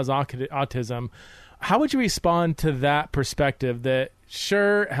vaccines cause autism. How would you respond to that perspective that,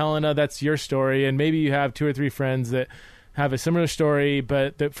 sure, Helena, that's your story, and maybe you have 2 or 3 friends that have a similar story,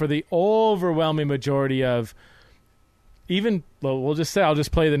 but that for the overwhelming majority of I'll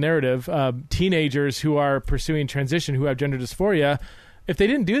just play the narrative, teenagers who are pursuing transition, who have gender dysphoria, if they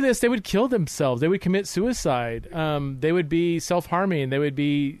didn't do this, they would kill themselves. They would commit suicide. They would be self-harming. They would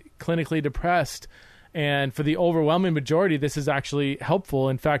be clinically depressed. And for the overwhelming majority, this is actually helpful.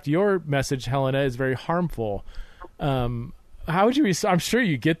 In fact, your message, Helena, is very harmful. How would you? I'm sure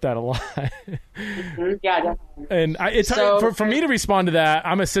you get that a lot. Mm-hmm. Yeah, definitely. And it's for me to respond to that.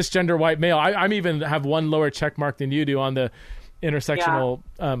 I'm a cisgender white male. I'm even have one lower check mark than you do on the intersectional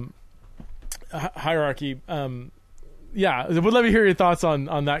hierarchy. Would love to hear your thoughts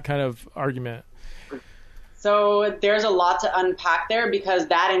on that kind of argument. So there's a lot to unpack there, because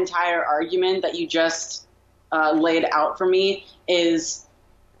that entire argument that you just laid out for me is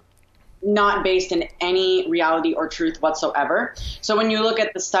not based in any reality or truth whatsoever. So when you look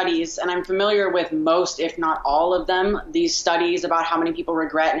at the studies, and I'm familiar with most, if not all of them, these studies about how many people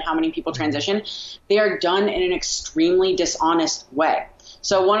regret and how many people transition, they are done in an extremely dishonest way.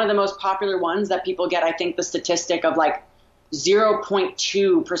 So one of the most popular ones that people get, I think the statistic of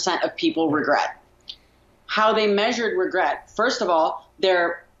 0.2% of people regret. How they measured regret, first of all,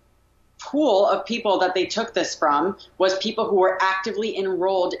 their pool of people that they took this from was people who were actively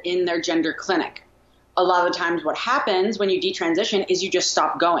enrolled in their gender clinic. A lot of the times what happens when you detransition is you just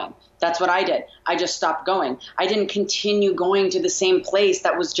stop going. That's what I did. I just stopped going. I didn't continue going to the same place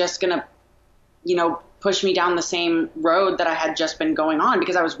that was just going to, push me down the same road that I had just been going on,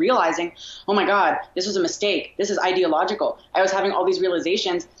 because I was realizing, oh my God, this was a mistake. This is ideological. I was having all these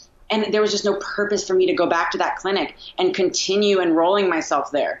realizations, and there was just no purpose for me to go back to that clinic and continue enrolling myself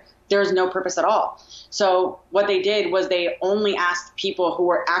there. There's no purpose at all. So what they did was they only asked people who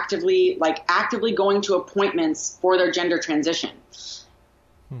were actively going to appointments for their gender transition.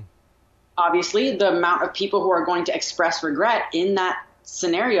 Obviously, the amount of people who are going to express regret in that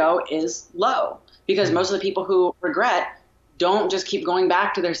scenario is low, because most of the people who regret don't just keep going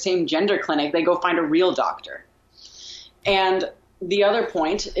back to their same gender clinic. They go find a real doctor. And the other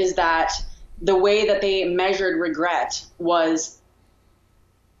point is that the way that they measured regret was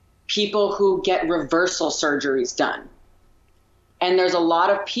people who get reversal surgeries done. And there's a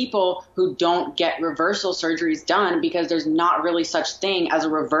lot of people who don't get reversal surgeries done because there's not really such thing as a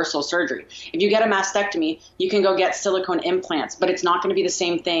reversal surgery. If you get a mastectomy, you can go get silicone implants, but it's not going to be the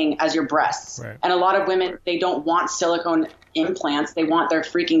same thing as your breasts. Right. And a lot of women, they don't want silicone implants. They want their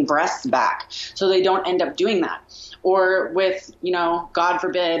freaking breasts back. So they don't end up doing that. Or with, God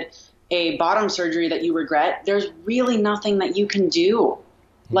forbid, a bottom surgery that you regret, there's really nothing that you can do.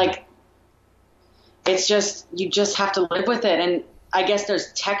 Like, it's just, you just have to live with it. And I guess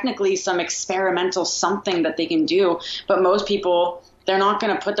there's technically some experimental something that they can do, but most people, they're not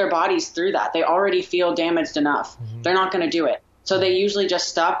going to put their bodies through that. They already feel damaged enough. They're not going to do it. So they usually just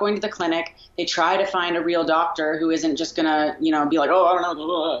stop going to the clinic. They try to find a real doctor who isn't just going to, be like, oh, I don't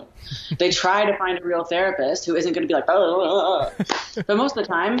know. They try to find a real therapist who isn't going to be like, oh. But most of the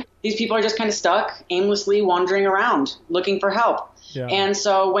time, these people are just kind of stuck, aimlessly wandering around, looking for help. Yeah. And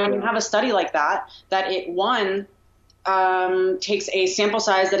so when you have a study like that it, takes a sample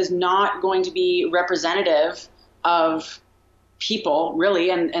size that is not going to be representative of people,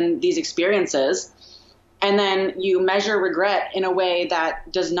 really, and these experiences, and then you measure regret in a way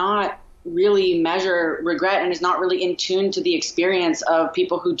that does not really measure regret and is not really in tune to the experience of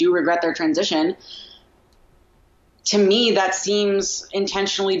people who do regret their transition, to me, that seems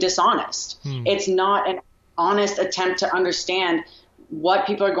intentionally dishonest. It's not an honest attempt to understand what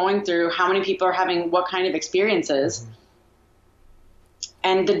people are going through, how many people are having what kind of experiences.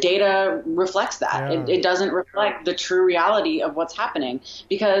 And the data reflects that. Yeah. It doesn't reflect the true reality of what's happening,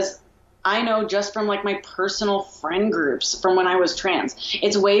 because I know just from like my personal friend groups from when I was trans,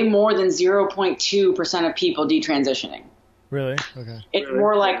 it's way more than 0.2% of people detransitioning. Really? Okay. It's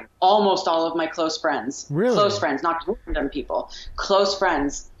more like almost all of my close friends. Really? Close friends, not random people. Close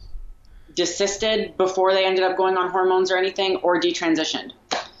friends desisted before they ended up going on hormones or anything, or detransitioned.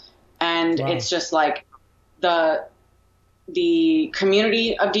 And Wow. It's just like the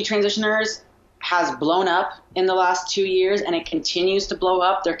community of detransitioners has blown up in the last 2 years, and it continues to blow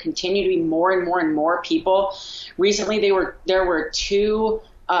up. There continue to be more and more and more people. Recently, there were two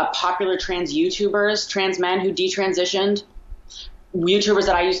popular trans YouTubers, trans men who detransitioned, YouTubers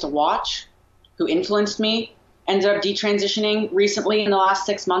that I used to watch, who influenced me, ended up detransitioning recently in the last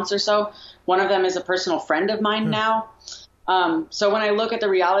 6 months or so. One of them is a personal friend of mine now. So when I look at the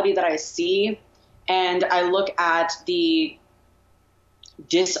reality that I see, and I look at the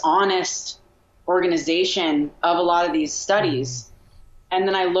dishonest organization of a lot of these studies, and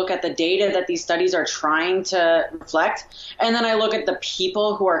then I look at the data that these studies are trying to reflect, and then I look at the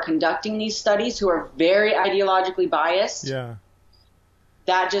people who are conducting these studies who are very ideologically biased. Yeah.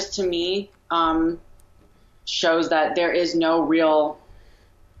 That just, to me, shows that there is no real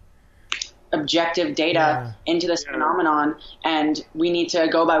objective data into this phenomenon, and we need to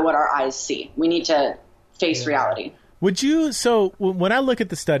go by what our eyes see. We need to face reality. Would you, so when I look at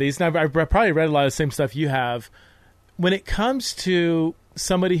the studies, and I've probably read a lot of the same stuff you have, when it comes to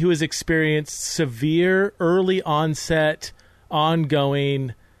somebody who has experienced severe, early onset,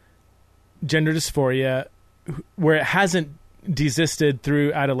 ongoing gender dysphoria, where it hasn't desisted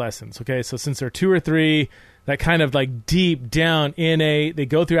through adolescence, okay? So since they're 2 or 3, that kind of like deep down innate, they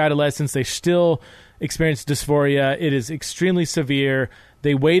go through adolescence, they still experience dysphoria. It is extremely severe.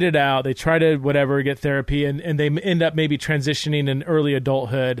 They wait it out. They try to get therapy, and they end up maybe transitioning in early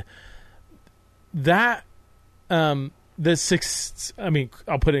adulthood. That, I'll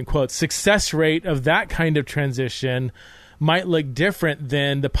put it in quotes, success rate of that kind of transition might look different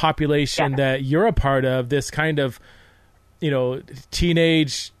than the population that you're a part of, this kind of,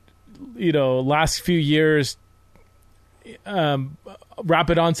 teenage, last few years,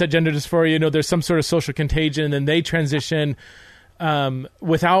 rapid onset gender dysphoria, there's some sort of social contagion, and they transition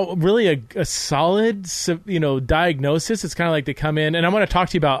without really a solid, diagnosis. It's kind of like they come in, and I'm going to talk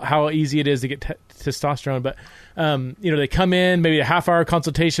to you about how easy it is to get testosterone, but they come in, maybe a half-hour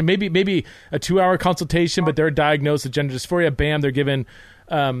consultation, maybe a 2-hour consultation, but they're diagnosed with gender dysphoria. Bam, they're given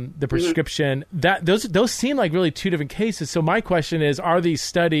the prescription. That those seem like really two different cases. So my question is, are these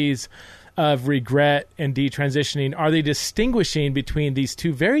studies of regret and detransitioning, are they distinguishing between these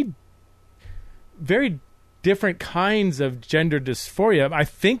two very, very different kinds of gender dysphoria? I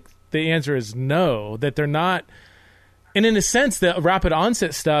think the answer is no, that they're not. And in a sense, the rapid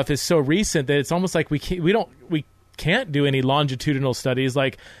onset stuff is so recent that it's almost like we can't do any longitudinal studies.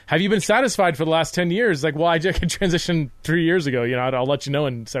 Like, have you been satisfied for the last 10 years? Like, well, I just transitioned 3 years ago. I'll let you know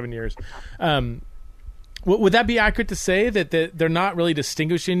in 7 years. Would that be accurate to say that they're not really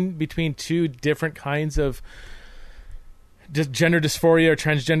distinguishing between two different kinds of gender dysphoria or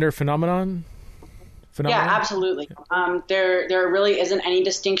transgender phenomenon? phenomenon? Yeah, absolutely. There really isn't any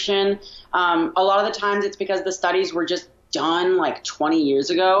distinction. A lot of the times it's because the studies were just done like 20 years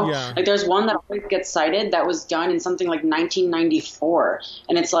ago. Yeah. Like there's one that always gets cited that was done in something like 1994.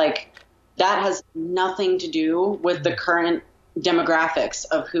 And it's like, that has nothing to do with the current demographics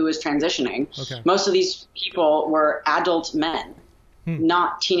of who is transitioning. Okay. Most of these people were adult men,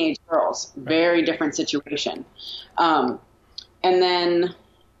 not teenage girls. Right. Very different situation. And then,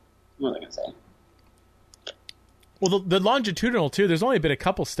 what was I going to say? Well, the longitudinal too. There's only been a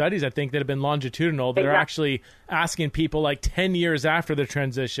couple studies I think that have been longitudinal that are actually asking people like 10 years after the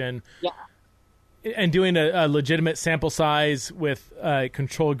transition, and doing a legitimate sample size with a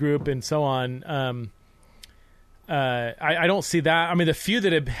control group and so on. I don't see that. I mean, the few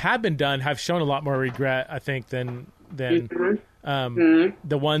that have been done have shown a lot more regret, I think, than the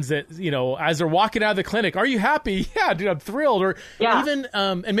ones that, as they're walking out of the clinic, are you happy? Yeah, dude, I'm thrilled. Or even,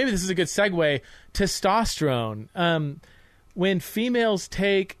 and maybe this is a good segue, testosterone. When females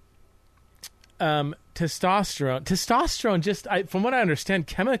take testosterone just, from what I understand,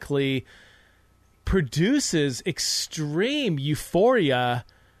 chemically produces extreme euphoria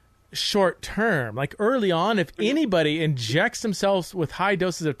short term. Like early on, if anybody injects themselves with high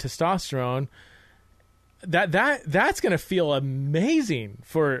doses of testosterone, that's going to feel amazing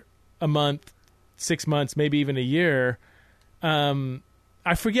for a month, 6 months, maybe even a year. I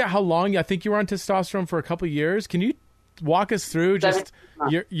forget how long. I think you were on testosterone for a couple of years. Can you walk us through just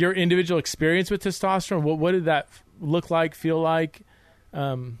your individual experience with testosterone? What did that look like, feel like?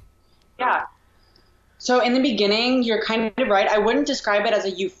 Yeah. So in the beginning, you're kind of right. I wouldn't describe it as a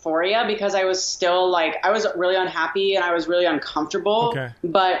euphoria because I was still I was really unhappy and I was really uncomfortable. Okay.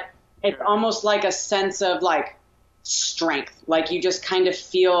 But it's almost like a sense of strength. Like you just kind of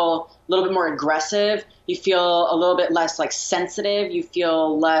feel a little bit more aggressive. You feel a little bit less sensitive. You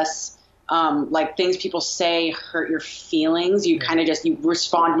feel less like things people say hurt your feelings. You kind of you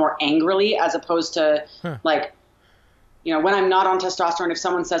respond more angrily as opposed to when I'm not on testosterone, if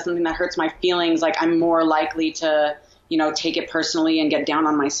someone says something that hurts my feelings, I'm more likely to, take it personally and get down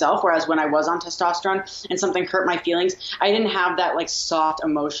on myself. Whereas when I was on testosterone and something hurt my feelings, I didn't have that soft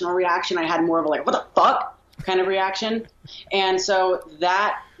emotional reaction. I had more of a what the fuck kind of reaction. And so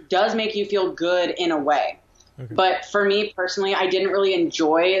that does make you feel good in a way. Okay. But for me personally, I didn't really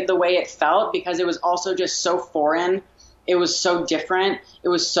enjoy the way it felt because it was also just so foreign. It was so different. It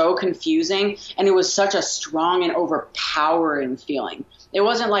was so confusing. And it was such a strong and overpowering feeling. It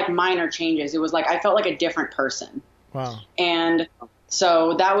wasn't minor changes. It was I felt like a different person. Wow. And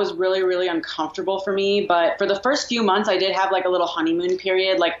so that was really, really uncomfortable for me. But for the first few months, I did have a little honeymoon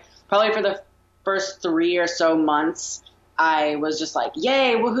period. Probably for the first 3 or so months, I was just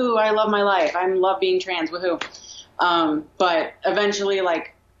yay, woohoo, I love my life. I love being trans, woohoo. But eventually,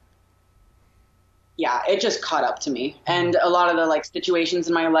 it just caught up to me. And a lot of the situations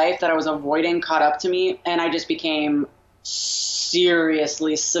in my life that I was avoiding caught up to me. And I just became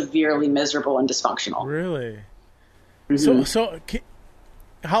seriously, severely miserable and dysfunctional. Really? Mm-hmm. So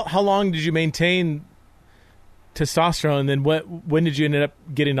how long did you maintain testosterone? And then when did you end up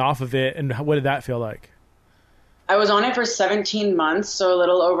getting off of it? And what did that feel like? I was on it for 17 months. So a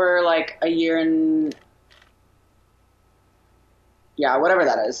little over a year and whatever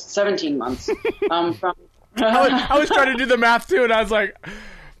that is, 17 months. I was trying to do the math too, and I was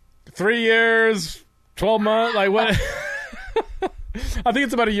 3 years, 12 months, what? I think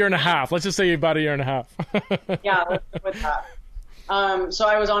it's about a year and a half. Let's just say about a year and a half. Yeah, let's go with that. So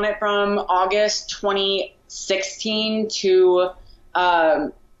I was on it from August 2016 to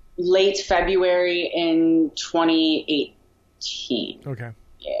late February in 2018. Okay.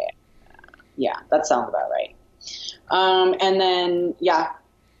 Yeah, that sounds about right. And then,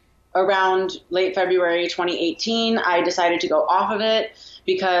 around late February 2018, I decided to go off of it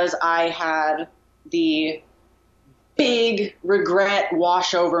because I had the big regret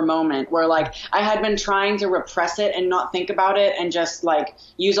washover moment where I had been trying to repress it and not think about it and just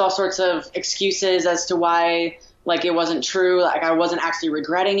use all sorts of excuses as to why it wasn't true. I wasn't actually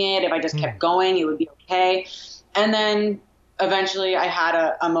regretting it. If I just kept going, it would be okay. And then eventually I had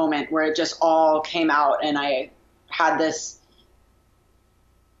a moment where it just all came out and I had this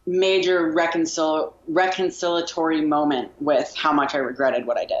major reconciliatory moment with how much I regretted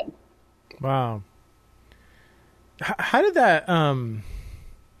what I did. Wow. How did that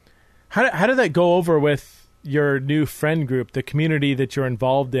how did that go over with your new friend group, the community that you're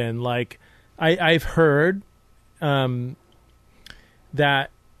involved in? I've heard that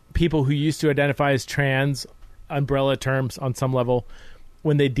people who used to identify as trans, umbrella terms on some level,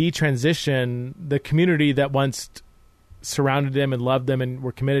 when they detransition, the community that once surrounded them and loved them and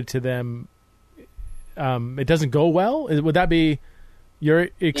were committed to them it doesn't go well? Would that be your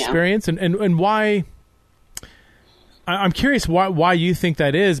experience? Yeah. And why? I'm curious why you think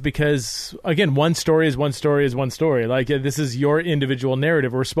that is, because again, one story is one story is one story. Like, this is your individual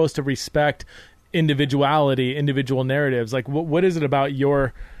narrative. We're supposed to respect individuality, individual narratives. Like, what is it about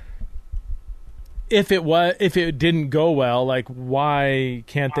your, if it didn't go well, like, why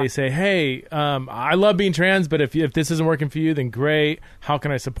can't they say, hey, I love being trans, but if this isn't working for you, then great. How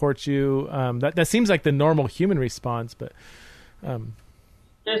can I support you? That seems like the normal human response, but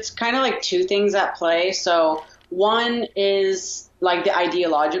it's kind of like two things at play. So one is like the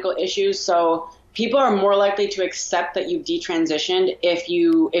ideological issues. So people are more likely to accept that you've detransitioned if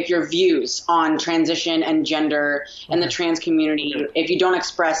your views on transition and gender and the trans community, if you don't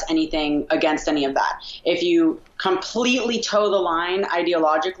express anything against any of that. If you completely toe the line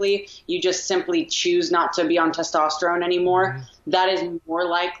ideologically, you just simply choose not to be on testosterone anymore, that is more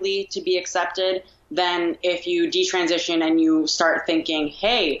likely to be accepted than if you detransition and you start thinking,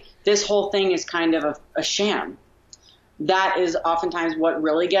 hey, this whole thing is kind of a sham. That is oftentimes what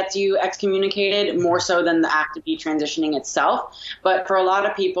really gets you excommunicated, more so than the act of detransitioning itself. But for a lot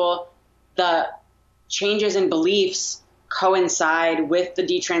of people, the changes in beliefs coincide with the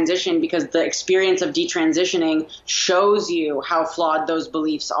detransition because the experience of detransitioning shows you how flawed those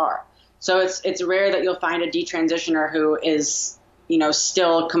beliefs are. So it's rare that you'll find a detransitioner who is,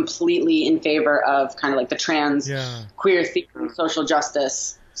 still completely in favor of kind of like the trans, queer theory, social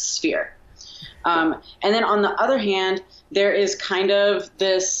justice sphere. And then on the other hand, there is kind of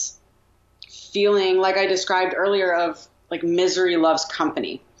this feeling, like I described earlier, of like misery loves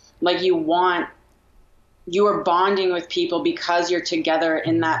company. Like you are bonding with people because you're together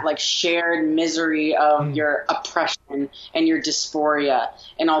in that like shared misery of your oppression and your dysphoria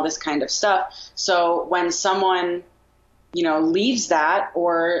and all this kind of stuff. So when someone, leaves that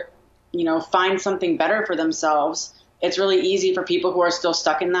or, finds something better for themselves, it's really easy for people who are still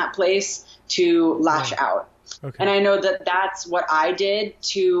stuck in that place to lash out. Okay. And I know that that's what I did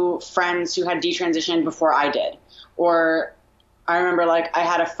to friends who had detransitioned before I did. Or I remember like I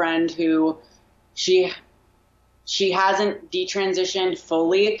had a friend who she hasn't detransitioned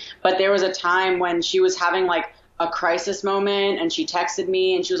fully, but there was a time when she was having like a crisis moment and she texted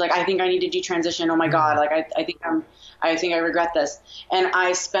me and she was like, I think I need to detransition. Oh my God. Like I think I regret this. And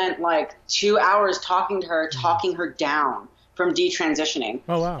I spent like 2 hours talking to her, talking her down from detransitioning.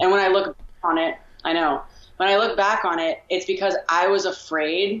 Oh, wow. And when I look on it, when I look back on it, it's because I was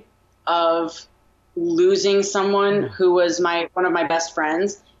afraid of losing someone who was one of my best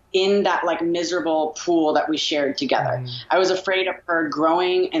friends in that like miserable pool that we shared together. I was afraid of her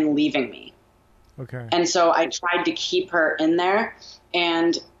growing and leaving me. Okay. And so I tried to keep her in there.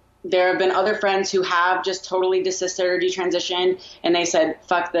 And there have been other friends who have just totally desisted or detransitioned, and they said,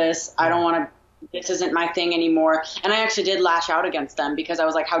 fuck this. I don't want to, this isn't my thing anymore. And I actually did lash out against them because I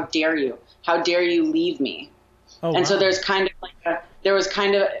was like, how dare you? How dare you leave me? Oh, and wow. So there's kind of like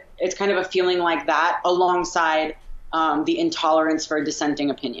it's kind of a feeling like that alongside the intolerance for dissenting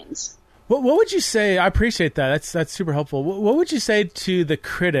opinions. What would you say? I appreciate that. That's super helpful. What would you say to the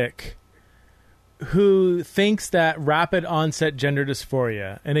critic who thinks that rapid onset gender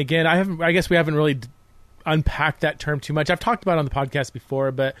dysphoria, and again, I guess we haven't really unpacked that term too much. I've talked about it on the podcast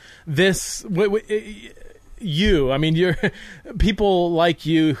before, but you're people like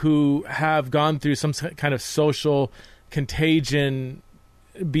you who have gone through some kind of social contagion,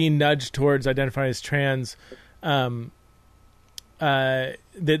 being nudged towards identifying as trans,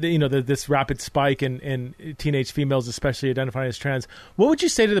 this rapid spike in teenage females, especially identifying as trans. What would you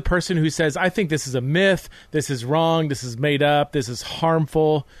say to the person who says, I think this is a myth, this is wrong, this is made up, this is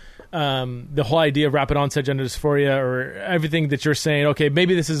harmful, the whole idea of rapid onset gender dysphoria, or everything that you're saying, okay,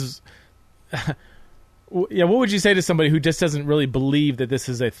 maybe this is... Yeah, what would you say to somebody who just doesn't really believe that this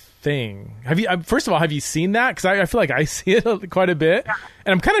is a thing? First of all, have you seen that? Because I feel like I see it quite a bit,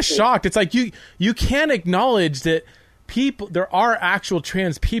 and I'm kind of shocked. It's like you can't acknowledge that there are actual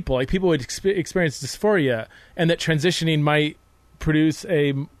trans people, like people would experience dysphoria, and that transitioning might produce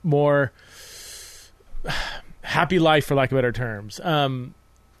a more happy life, for lack of better terms.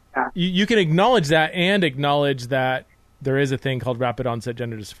 You can acknowledge that and acknowledge that there is a thing called rapid onset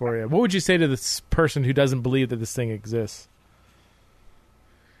gender dysphoria. What would you say to this person who doesn't believe that this thing exists?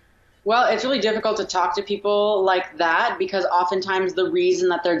 Well, it's really difficult to talk to people like that because oftentimes the reason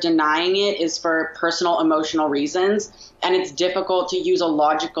that they're denying it is for personal emotional reasons. And it's difficult to use a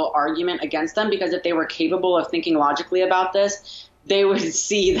logical argument against them because if they were capable of thinking logically about this, they would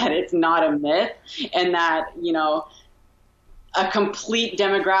see that it's not a myth and that, a complete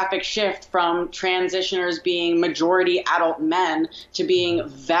demographic shift from transitioners being majority adult men to being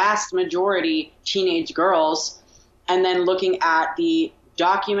vast majority teenage girls, and then looking at the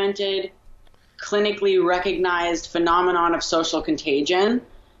documented, clinically recognized phenomenon of social contagion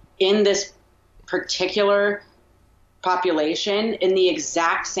in this particular population in the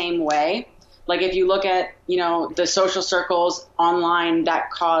exact same way. Like if you look at, the social circles online that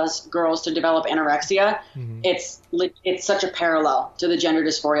cause girls to develop anorexia, it's such a parallel to the gender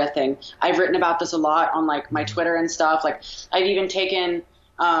dysphoria thing. I've written about this a lot on like my Twitter and stuff. Like I've even taken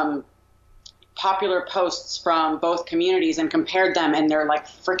popular posts from both communities and compared them, and they're like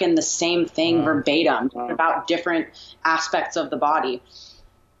freaking the same thing verbatim about different aspects of the body.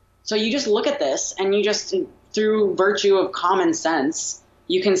 So you just look at this and you just, through virtue of common sense,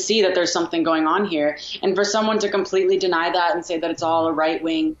 you can see that there's something going on here. And for someone to completely deny that and say that it's all a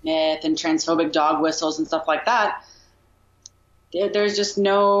right-wing myth and transphobic dog whistles and stuff like that, there's just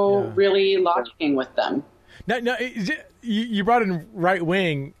no really logicking with them. No, you brought in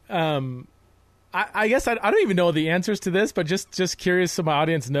right-wing. I guess I don't even know the answers to this, but just curious so my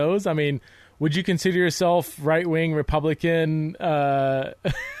audience knows. I mean, would you consider yourself right-wing Republican?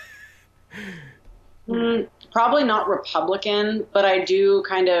 Probably not Republican, but I do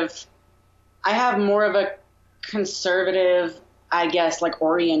I have more of a conservative, I guess, like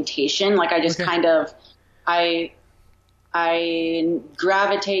orientation. Like I just I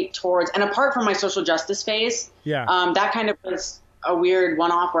gravitate towards, and apart from my social justice phase, that kind of was a weird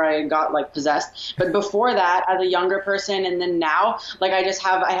one-off where I got like possessed. But before that, as a younger person, and then now, like I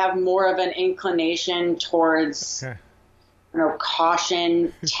have more of an inclination towards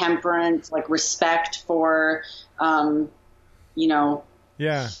caution, temperance, like respect for,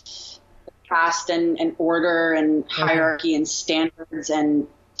 caste and order and hierarchy and standards and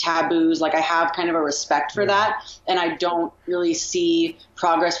taboos. Like I have kind of a respect for that, and I don't really see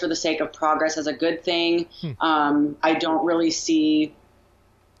progress for the sake of progress as a good thing. I don't really see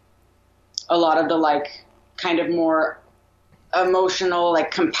a lot of the like kind of more emotional, like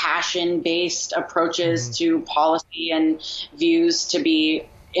compassion-based approaches to policy and views to be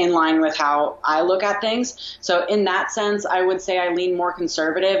in line with how I look at things. So in that sense, I would say I lean more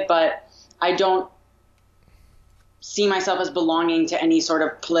conservative, but I don't see myself as belonging to any sort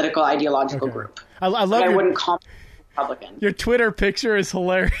of political ideological group. I love I wouldn't call myself Republican. Your Twitter picture is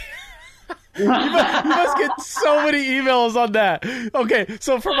hilarious. you must get so many emails on that. Okay,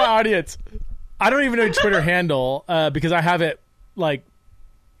 so for my audience, I don't even know your Twitter handle because I have it like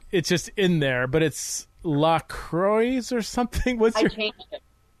it's just in there, but it's LaCroix or something.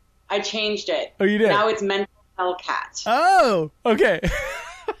 I changed it. Oh, you did? Now it's Mental Hellcat. Oh, okay.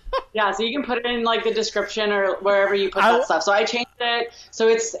 Yeah, so you can put it in like the description or wherever you put that stuff. So I changed it so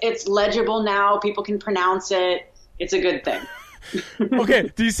it's legible now. People can pronounce it. It's a good thing.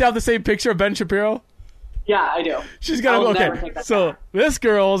 Okay. Do you still have the same picture of Ben Shapiro? Yeah, I do. She's got so this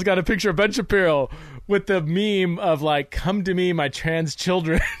girl's got a picture of Ben Shapiro with the meme of like, "Come to me, my trans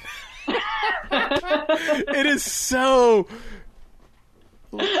children." It is so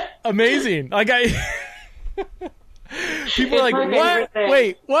amazing. Like people are like, "What?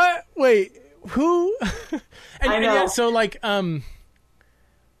 Wait, what? Wait, who?" And yeah, so like,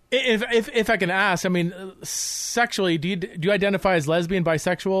 if I can ask, I mean, sexually, do you identify as lesbian,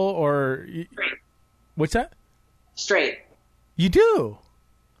 bisexual, or? What's that? Straight. You do?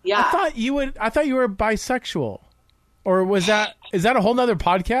 Yeah. I thought you were bisexual. Or is that a whole nother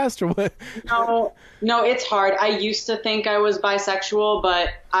podcast or what? No, it's hard. I used to think I was bisexual, but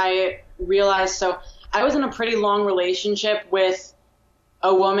I realized, so I was in a pretty long relationship with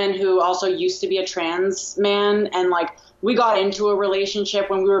a woman who also used to be a trans man, and like we got into a relationship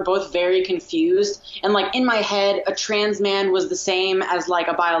when we were both very confused, and like in my head a trans man was the same as like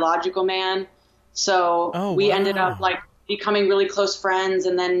a biological man. So we ended up like becoming really close friends,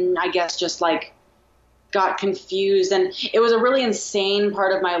 and then I guess just like got confused, and it was a really insane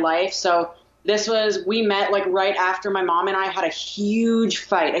part of my life. So we met like right after my mom and I had a huge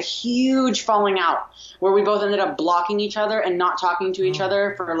fight, a huge falling out, where we both ended up blocking each other and not talking to each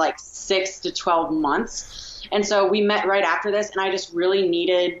other for like 6 to 12 months. And so we met right after this, and I just really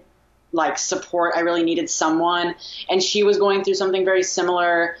needed like support. I really needed someone, and she was going through something very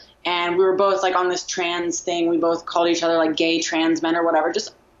similar. And we were both like on this trans thing. We both called each other like gay trans men or whatever,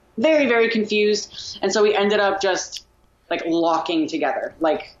 just very, very confused. And so we ended up just like locking together,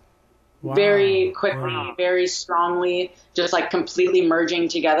 like very quickly, very strongly, just like completely merging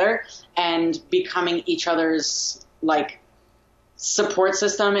together and becoming each other's like support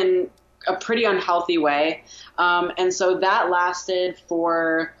system in a pretty unhealthy way. And so that lasted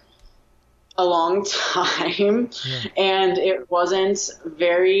for a long time, Yeah. and it wasn't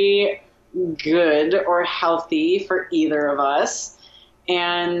very good or healthy for either of us.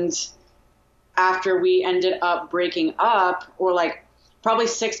 And after we ended up breaking up, or like probably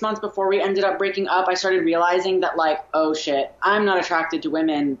 6 months before we ended up breaking up, I started realizing that, like, oh shit, I'm not attracted to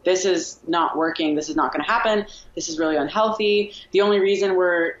women. This is not working. This is not going to happen. This is really unhealthy. The only reason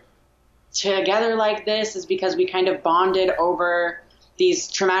we're together like this is because we kind of bonded over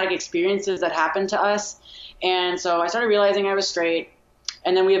these traumatic experiences that happened to us. And so I started realizing I was straight,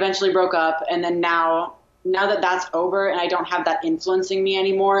 and then we eventually broke up. And then now that that's over and I don't have that influencing me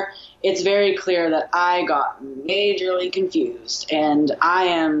anymore, it's very clear that I got majorly confused, and I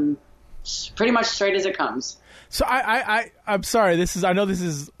am pretty much straight as it comes. So I'm sorry. I know this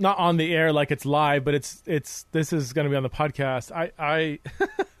is not on the air like it's live, but this is going to be on the podcast. I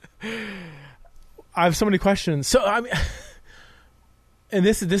have so many questions. So and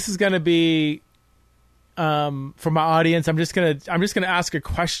this is going to be for my audience. I'm just gonna ask a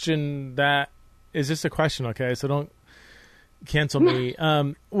question that is just a question, okay? So don't cancel me.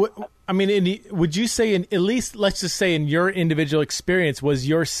 Would you say, at least let's just say in your individual experience, was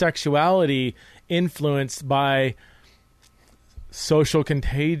your sexuality influenced by social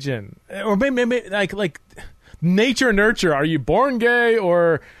contagion, or maybe like nature and nurture? Are you born gay,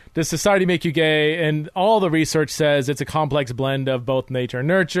 or does society make you gay? And all the research says it's a complex blend of both nature and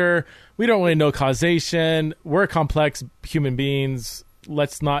nurture. We don't really know causation. We're complex human beings.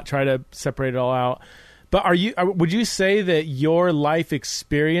 Let's not try to separate it all out. But would you say that your life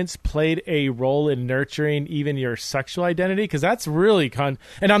experience played a role in nurturing even your sexual identity? Because that's really and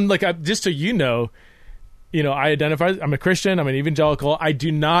I'm like, just so you know, I identify, I'm a Christian, I'm an evangelical. I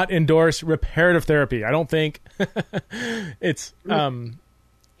do not endorse reparative therapy. I don't think it's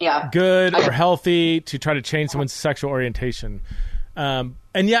good or healthy to try to change someone's sexual orientation. And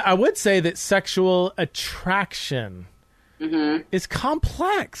yeah, I would say that sexual attraction is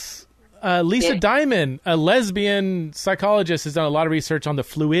complex. Lisa Diamond, a lesbian psychologist, has done a lot of research on the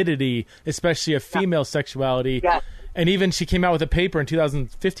fluidity, especially of female sexuality. Yeah. And even she came out with a paper in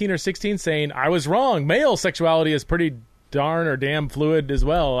 2015 or 16 saying, I was wrong. Male sexuality is pretty darn or damn fluid as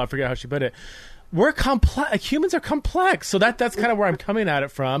well. I forget how she put it. We're complex. Humans are complex. So that's kind of where I'm coming at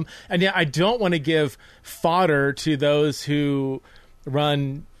it from. And yeah, I don't want to give fodder to those who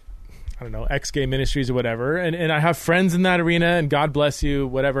run, I don't know, ex-gay ministries or whatever. And I have friends in that arena, and God bless you,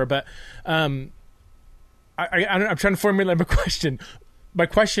 whatever. But I'm trying to formulate my question. My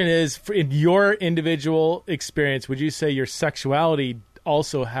question is, in your individual experience, would you say your sexuality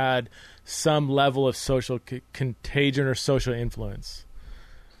also had some level of social contagion or social influence?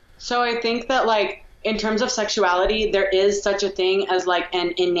 So I think that, like, in terms of sexuality, there is such a thing as, like,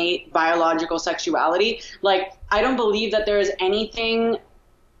 an innate biological sexuality. Like, I don't believe that there is anything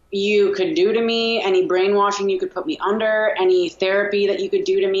you could do to me, any brainwashing you could put me under, any therapy that you could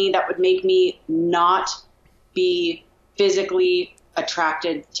do to me that would make me not be physically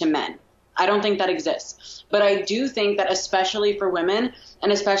attracted to men. I don't think that exists. But I do think that, especially for women,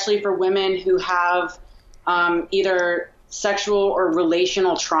 and especially for women who have either sexual or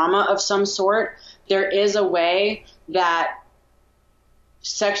relational trauma of some sort, there is a way that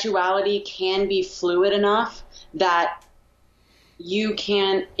sexuality can be fluid enough that you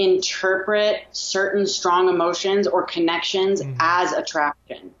can interpret certain strong emotions or connections as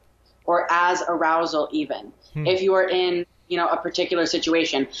attraction or as arousal even. If you are in, a particular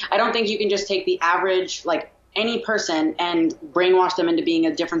situation. I don't think you can just take the average, like, any person and brainwash them into being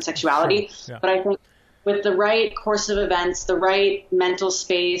a different sexuality. Sure. Yeah. But I think with the right course of events, the right mental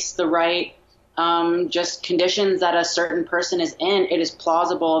space, the right just conditions that a certain person is in, it is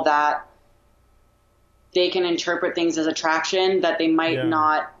plausible that they can interpret things as attraction that they might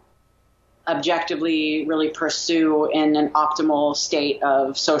not objectively really pursue in an optimal state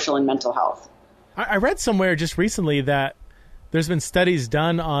of social and mental health. I read somewhere just recently that there's been studies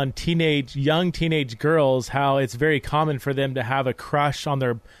done on young teenage girls, how it's very common for them to have a crush on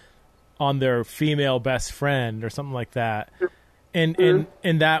their female best friend or something like that. And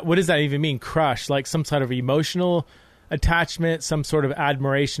that, what does that even mean? Crush, like some sort of emotional attachment, some sort of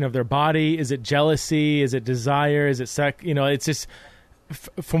admiration of their body. Is it jealousy? Is it desire? Is it sex? It's just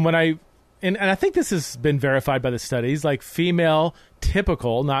from what and I think this has been verified by the studies, like female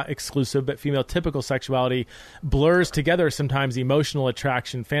typical, not exclusive, but female typical sexuality blurs together sometimes emotional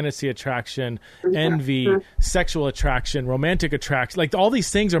attraction, fantasy attraction, envy, sexual attraction, romantic attraction. Like, all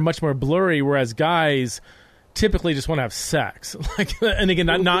these things are much more blurry, whereas guys typically just want to have sex. Like, and again,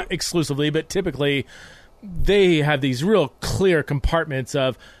 not exclusively, but typically they have these real clear compartments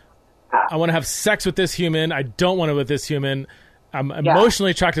of, I want to have sex with this human, I don't want to with this human. I'm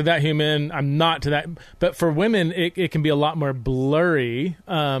emotionally attracted to that human. I'm not to that. But for women, it can be a lot more blurry.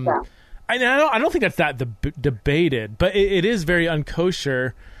 I don't think that's that debated, but it is very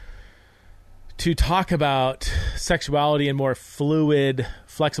unkosher to talk about sexuality in more fluid,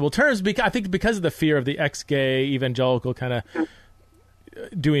 flexible terms. I think because of the fear of the ex-gay evangelical kind of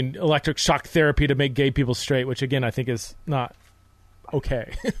doing electric shock therapy to make gay people straight, which again I think is not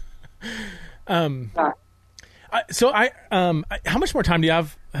okay. So how much more time do you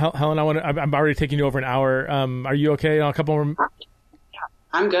have, Helen? I'm already taking you over an hour. Are you okay? A couple more.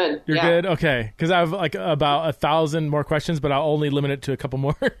 I'm good. You're good? Okay. Because I have like about 1,000 more questions, but I'll only limit it to a couple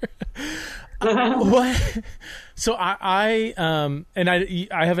more. What? So I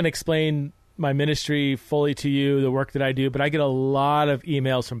haven't explained my ministry fully to you, the work that I do, but I get a lot of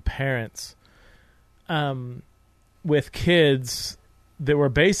emails from parents with kids that were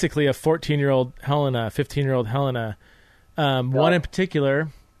basically a 14-year-old Helena, 15-year-old Helena. One in particular,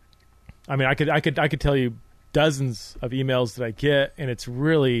 I mean, I could tell you dozens of emails that I get, and it's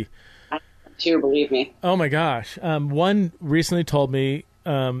really... Do believe me. Oh my gosh. One recently told me,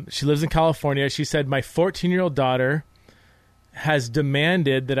 she lives in California. She said, my 14-year-old daughter has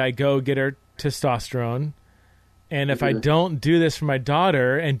demanded that I go get her testosterone. And if I don't do this for my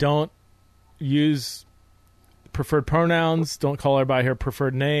daughter and don't use preferred pronouns, don't call her by her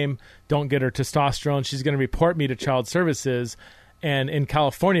preferred name, don't get her testosterone, she's going to report me to Child Services. And in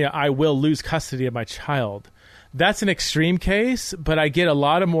California, I will lose custody of my child. That's an extreme case, but I get a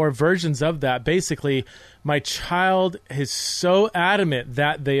lot of more versions of that. Basically, my child is so adamant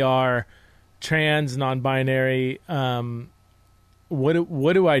that they are trans, non-binary.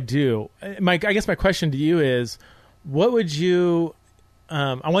 What do I do? I guess my question to you is, what would you?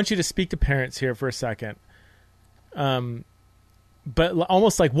 I want you to speak to parents here for a second. But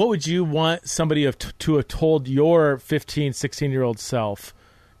almost like, what would you want somebody to have told your 15, 16-year-old self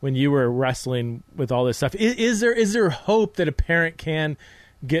when you were wrestling with all this stuff? Is there hope that a parent can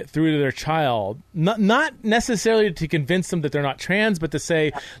get through to their child? Not necessarily to convince them that they're not trans, but to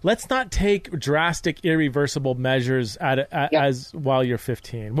say, let's not take drastic, irreversible measures as while you're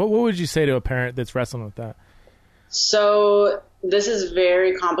 15. What would you say to a parent that's wrestling with that? So this is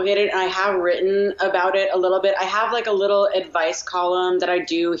very complicated, and I have written about it a little bit. I have like a little advice column that I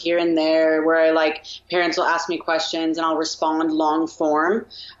do here and there where parents will ask me questions and I'll respond long form.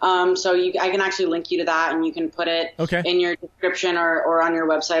 So I can actually link you to that, and you can put it in your description or on your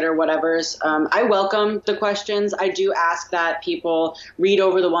website or whatever's. I welcome the questions. I do ask that people read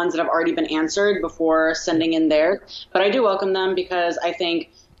over the ones that have already been answered before sending in theirs, but I do welcome them because I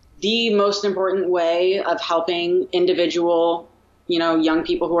think the most important way of helping individual, young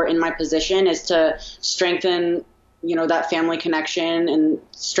people who are in my position is to strengthen, that family connection and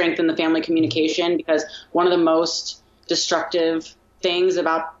strengthen the family communication, because one of the most destructive things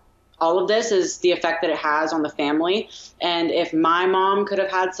about all of this is the effect that it has on the family. And if my mom could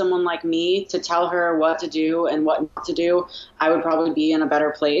have had someone like me to tell her what to do and what not to do, I would probably be in a better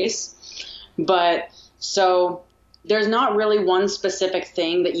place. But so there's not really one specific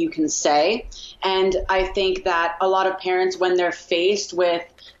thing that you can say. And I think that a lot of parents, when they're faced with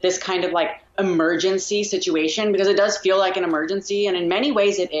this kind of emergency situation, because it does feel like an emergency, and in many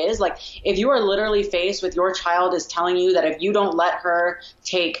ways it is, if you are literally faced with your child is telling you that if you don't let her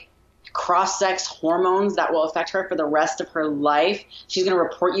take cross-sex hormones that will affect her for the rest of her life, she's going to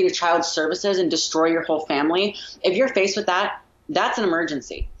report you to Child Services and destroy your whole family. If you're faced with that, that's an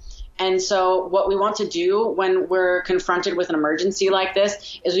emergency. And so what we want to do when we're confronted with an emergency like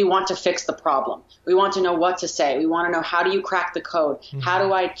this is we want to fix the problem. We want to know what to say. We want to know, how do you crack the code? Mm-hmm. How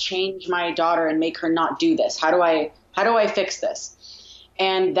do I change my daughter and make her not do this? How do I fix this?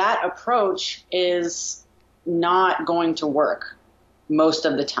 And that approach is not going to work most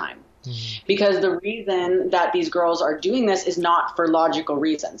of the time. Mm-hmm. Because the reason that these girls are doing this is not for logical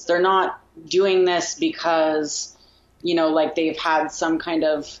reasons. They're not doing this because, they've had some kind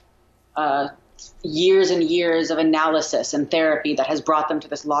of years and years of analysis and therapy that has brought them to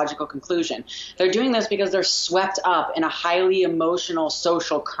this logical conclusion. They're doing this because they're swept up in a highly emotional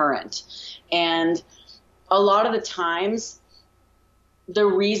social current. And a lot of the times, the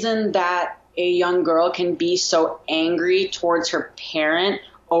reason that a young girl can be so angry towards her parent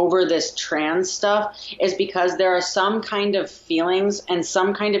over this trans stuff is because there are some kind of feelings and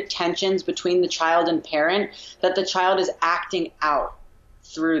some kind of tensions between the child and parent that the child is acting out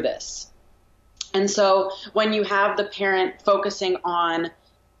through this. And so when you have the parent focusing on,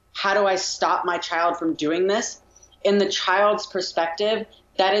 how do I stop my child from doing this? In the child's perspective,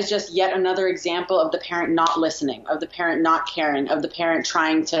 that is just yet another example of the parent not listening, of the parent not caring, of the parent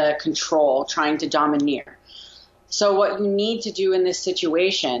trying to control, trying to domineer. So what you need to do in this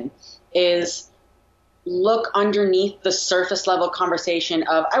situation is look underneath the surface level conversation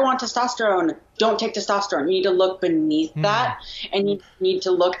of, I want testosterone, don't take testosterone. You need to look beneath that, and you need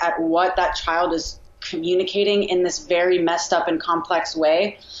to look at what that child is communicating in this very messed up and complex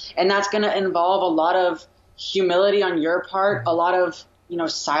way. And that's going to involve a lot of humility on your part, a lot of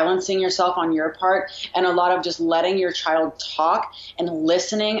silencing yourself on your part, and a lot of just letting your child talk and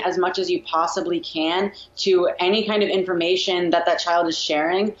listening as much as you possibly can to any kind of information that child is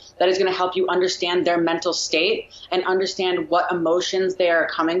sharing that is going to help you understand their mental state and understand what emotions they are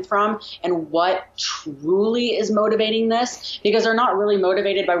coming from and what truly is motivating this, because they're not really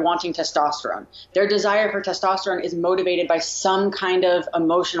motivated by wanting testosterone. Their desire for testosterone is motivated by some kind of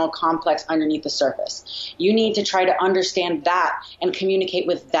emotional complex underneath the surface. You need to try to understand that and communicate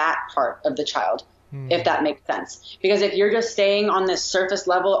with that part of the child, if that makes sense. Because if you're just staying on this surface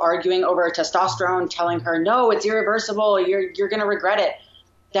level, arguing over testosterone, telling her, no, it's irreversible, you're going to regret it,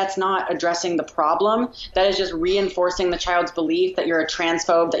 that's not addressing the problem. That is just reinforcing the child's belief that you're a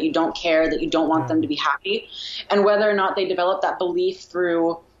transphobe, that you don't care, that you don't want them to be happy. And whether or not they develop that belief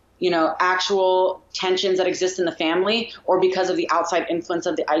through actual tensions that exist in the family or because of the outside influence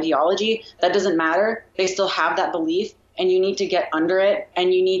of the ideology, that doesn't matter. They still have that belief, and you need to get under it,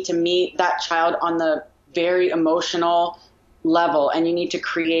 and you need to meet that child on the very emotional level, and you need to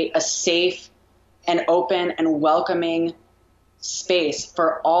create a safe and open and welcoming space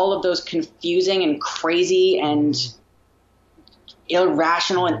for all of those confusing and crazy and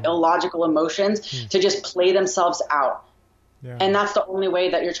irrational and illogical emotions to just play themselves out. Yeah. And that's the only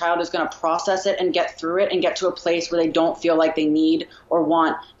way that your child is going to process it and get through it and get to a place where they don't feel like they need or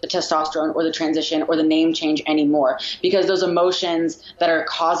want the testosterone or the transition or the name change anymore. Because those emotions that are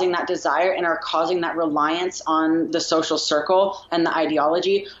causing that desire and are causing that reliance on the social circle and the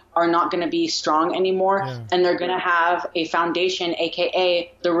ideology are not going to be strong anymore. Yeah. And they're going to have a foundation,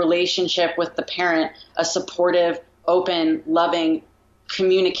 AKA the relationship with the parent, a supportive, open, loving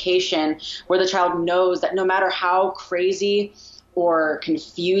communication where the child knows that no matter how crazy or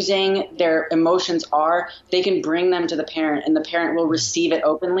confusing their emotions are, they can bring them to the parent, and the parent will receive it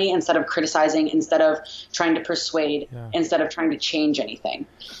openly instead of criticizing, instead of trying to persuade, instead of trying to change anything.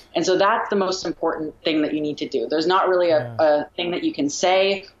 And so that's the most important thing that you need to do. There's not really a thing that you can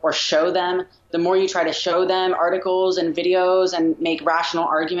say or show them. The more you try to show them articles and videos and make rational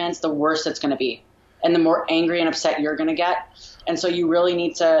arguments, the worse it's going to be, and the more angry and upset you're going to get. And so you really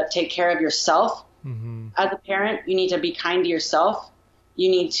need to take care of yourself as a parent. You need to be kind to yourself.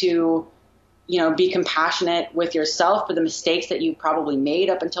 You need to, be compassionate with yourself for the mistakes that you've probably made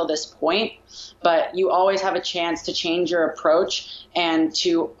up until this point. But you always have a chance to change your approach and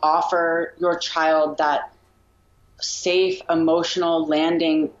to offer your child that safe, emotional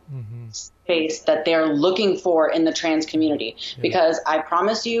landing space that they're looking for in the trans community. Yeah. Because I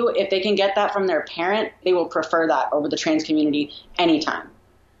promise you, if they can get that from their parent, they will prefer that over the trans community anytime.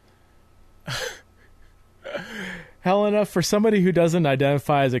 Helena, for somebody who doesn't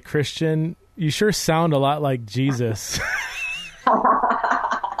identify as a Christian, you sure sound a lot like Jesus.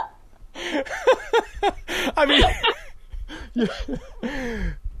 I mean,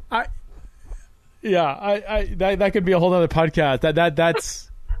 that could be a whole other podcast.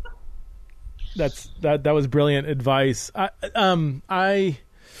 That was brilliant advice. I'm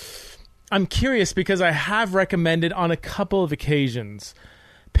curious because I have recommended on a couple of occasions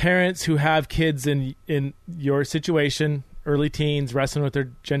parents who have kids in your situation, early teens, wrestling with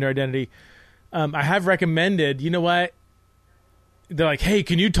their gender identity. I have recommended, you know what? They're like, hey,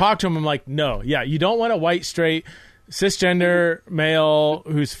 can you talk to him? I'm like, no. Yeah, you don't want a white, straight, cisgender male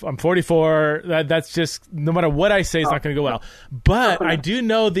I'm 44. That's just, no matter what I say, it's not going to go well. But I do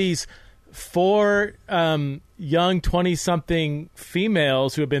know these 4 young 20-something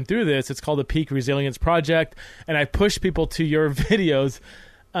females who have been through this. It's called the Peak Resilience Project. And I push people to your videos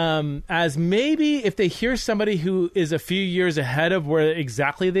as maybe if they hear somebody who is a few years ahead of where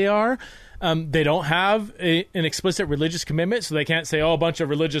exactly they are, they don't have an explicit religious commitment, so they can't say, oh, a bunch of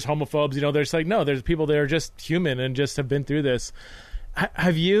religious homophobes. They're just like, no, there's people that are just human and just have been through this.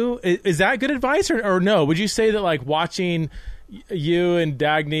 Is that good advice or no? Would you say that like watching you and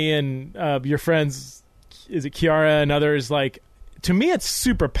Dagny and your friends, is it Kiara and others, like, to me it's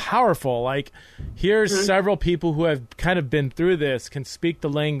super powerful. Like, here's several people who have kind of been through this, can speak the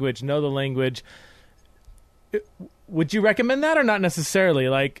language, know the language. Would you recommend that or not necessarily?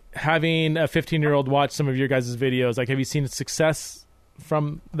 Like having a 15-year-old watch some of your guys' videos, like have you seen success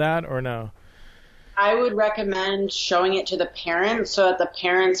from that or no? I would recommend showing it to the parents so that the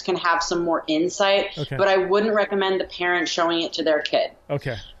parents can have some more insight, but I wouldn't recommend the parent showing it to their kid.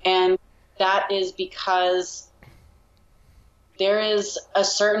 Okay. And that is because there is a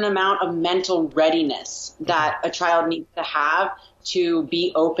certain amount of mental readiness that a child needs to have to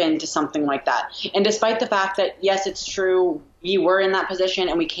be open to something like that. And despite the fact that, yes, it's true, we were in that position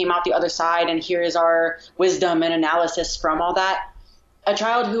and we came out the other side, and here is our wisdom and analysis from all that, a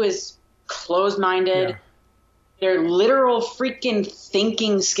child who is closed-minded, their literal freaking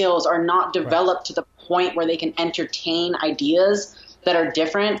thinking skills are not developed to the point where they can entertain ideas that are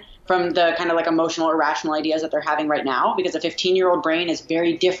different from the kind of like emotional, irrational ideas that they're having right now, because a 15-year-old brain is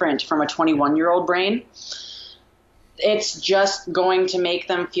very different from a 21-year-old brain. It's just going to make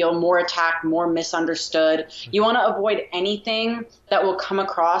them feel more attacked, more misunderstood. You want to avoid anything that will come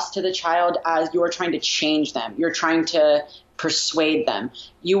across to the child as you're trying to change them. You're trying to persuade them.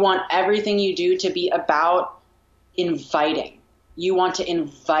 You want everything you do to be about inviting. You want to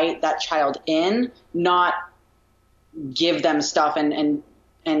invite that child in, not give them stuff and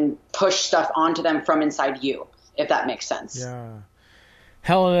push stuff onto them from inside you, if that makes sense. Yeah.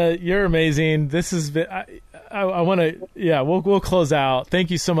 Helena, you're amazing. This has been, I want to, we'll close out.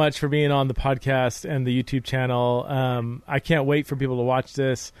 Thank you so much for being on the podcast and the YouTube channel. I can't wait for people to watch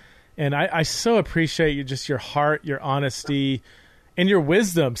this. And I so appreciate you, just your heart, your honesty, and your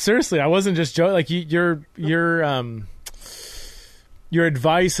wisdom. Seriously, I wasn't just joking. Like your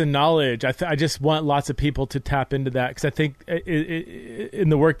advice and knowledge. I just want lots of people to tap into that, because I think in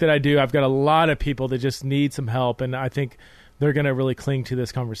the work that I do, I've got a lot of people that just need some help, and I think they're going to really cling to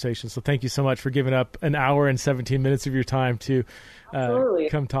this conversation. So thank you so much for giving up an hour and 17 minutes of your time to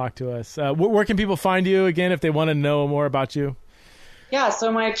come talk to us. Where can people find you again if they want to know more about you? Yeah,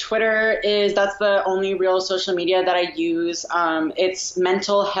 so my Twitter that's the only real social media that I use. It's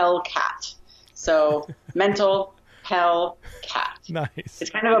Mental Hell Cat. So Mental Hell Cat. Nice.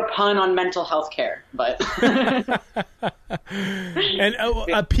 It's kind of a pun on mental health care, but.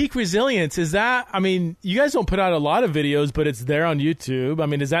 And Peak Resilience, is that, I mean, you guys don't put out a lot of videos, but it's there on YouTube. I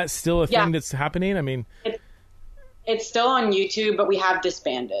mean, is that still a thing that's happening? I mean, it's still on YouTube, but we have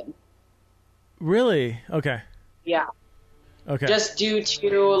disbanded. Really? Okay. Yeah. Okay. Just due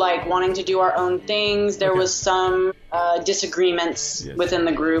to like wanting to do our own things. There was some disagreements within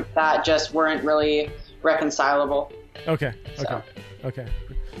the group that just weren't really reconcilable. Okay. So. Okay.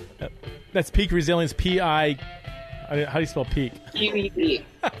 That's Peak Resilience. P-I. How do you spell peak? P-E-E.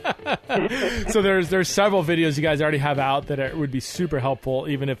 So there's several videos you guys already have out that would be super helpful,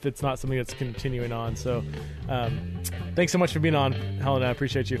 even if it's not something that's continuing on. So thanks so much for being on, Helena. I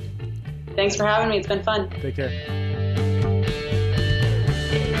appreciate you. Thanks for having me. It's been fun. Take care.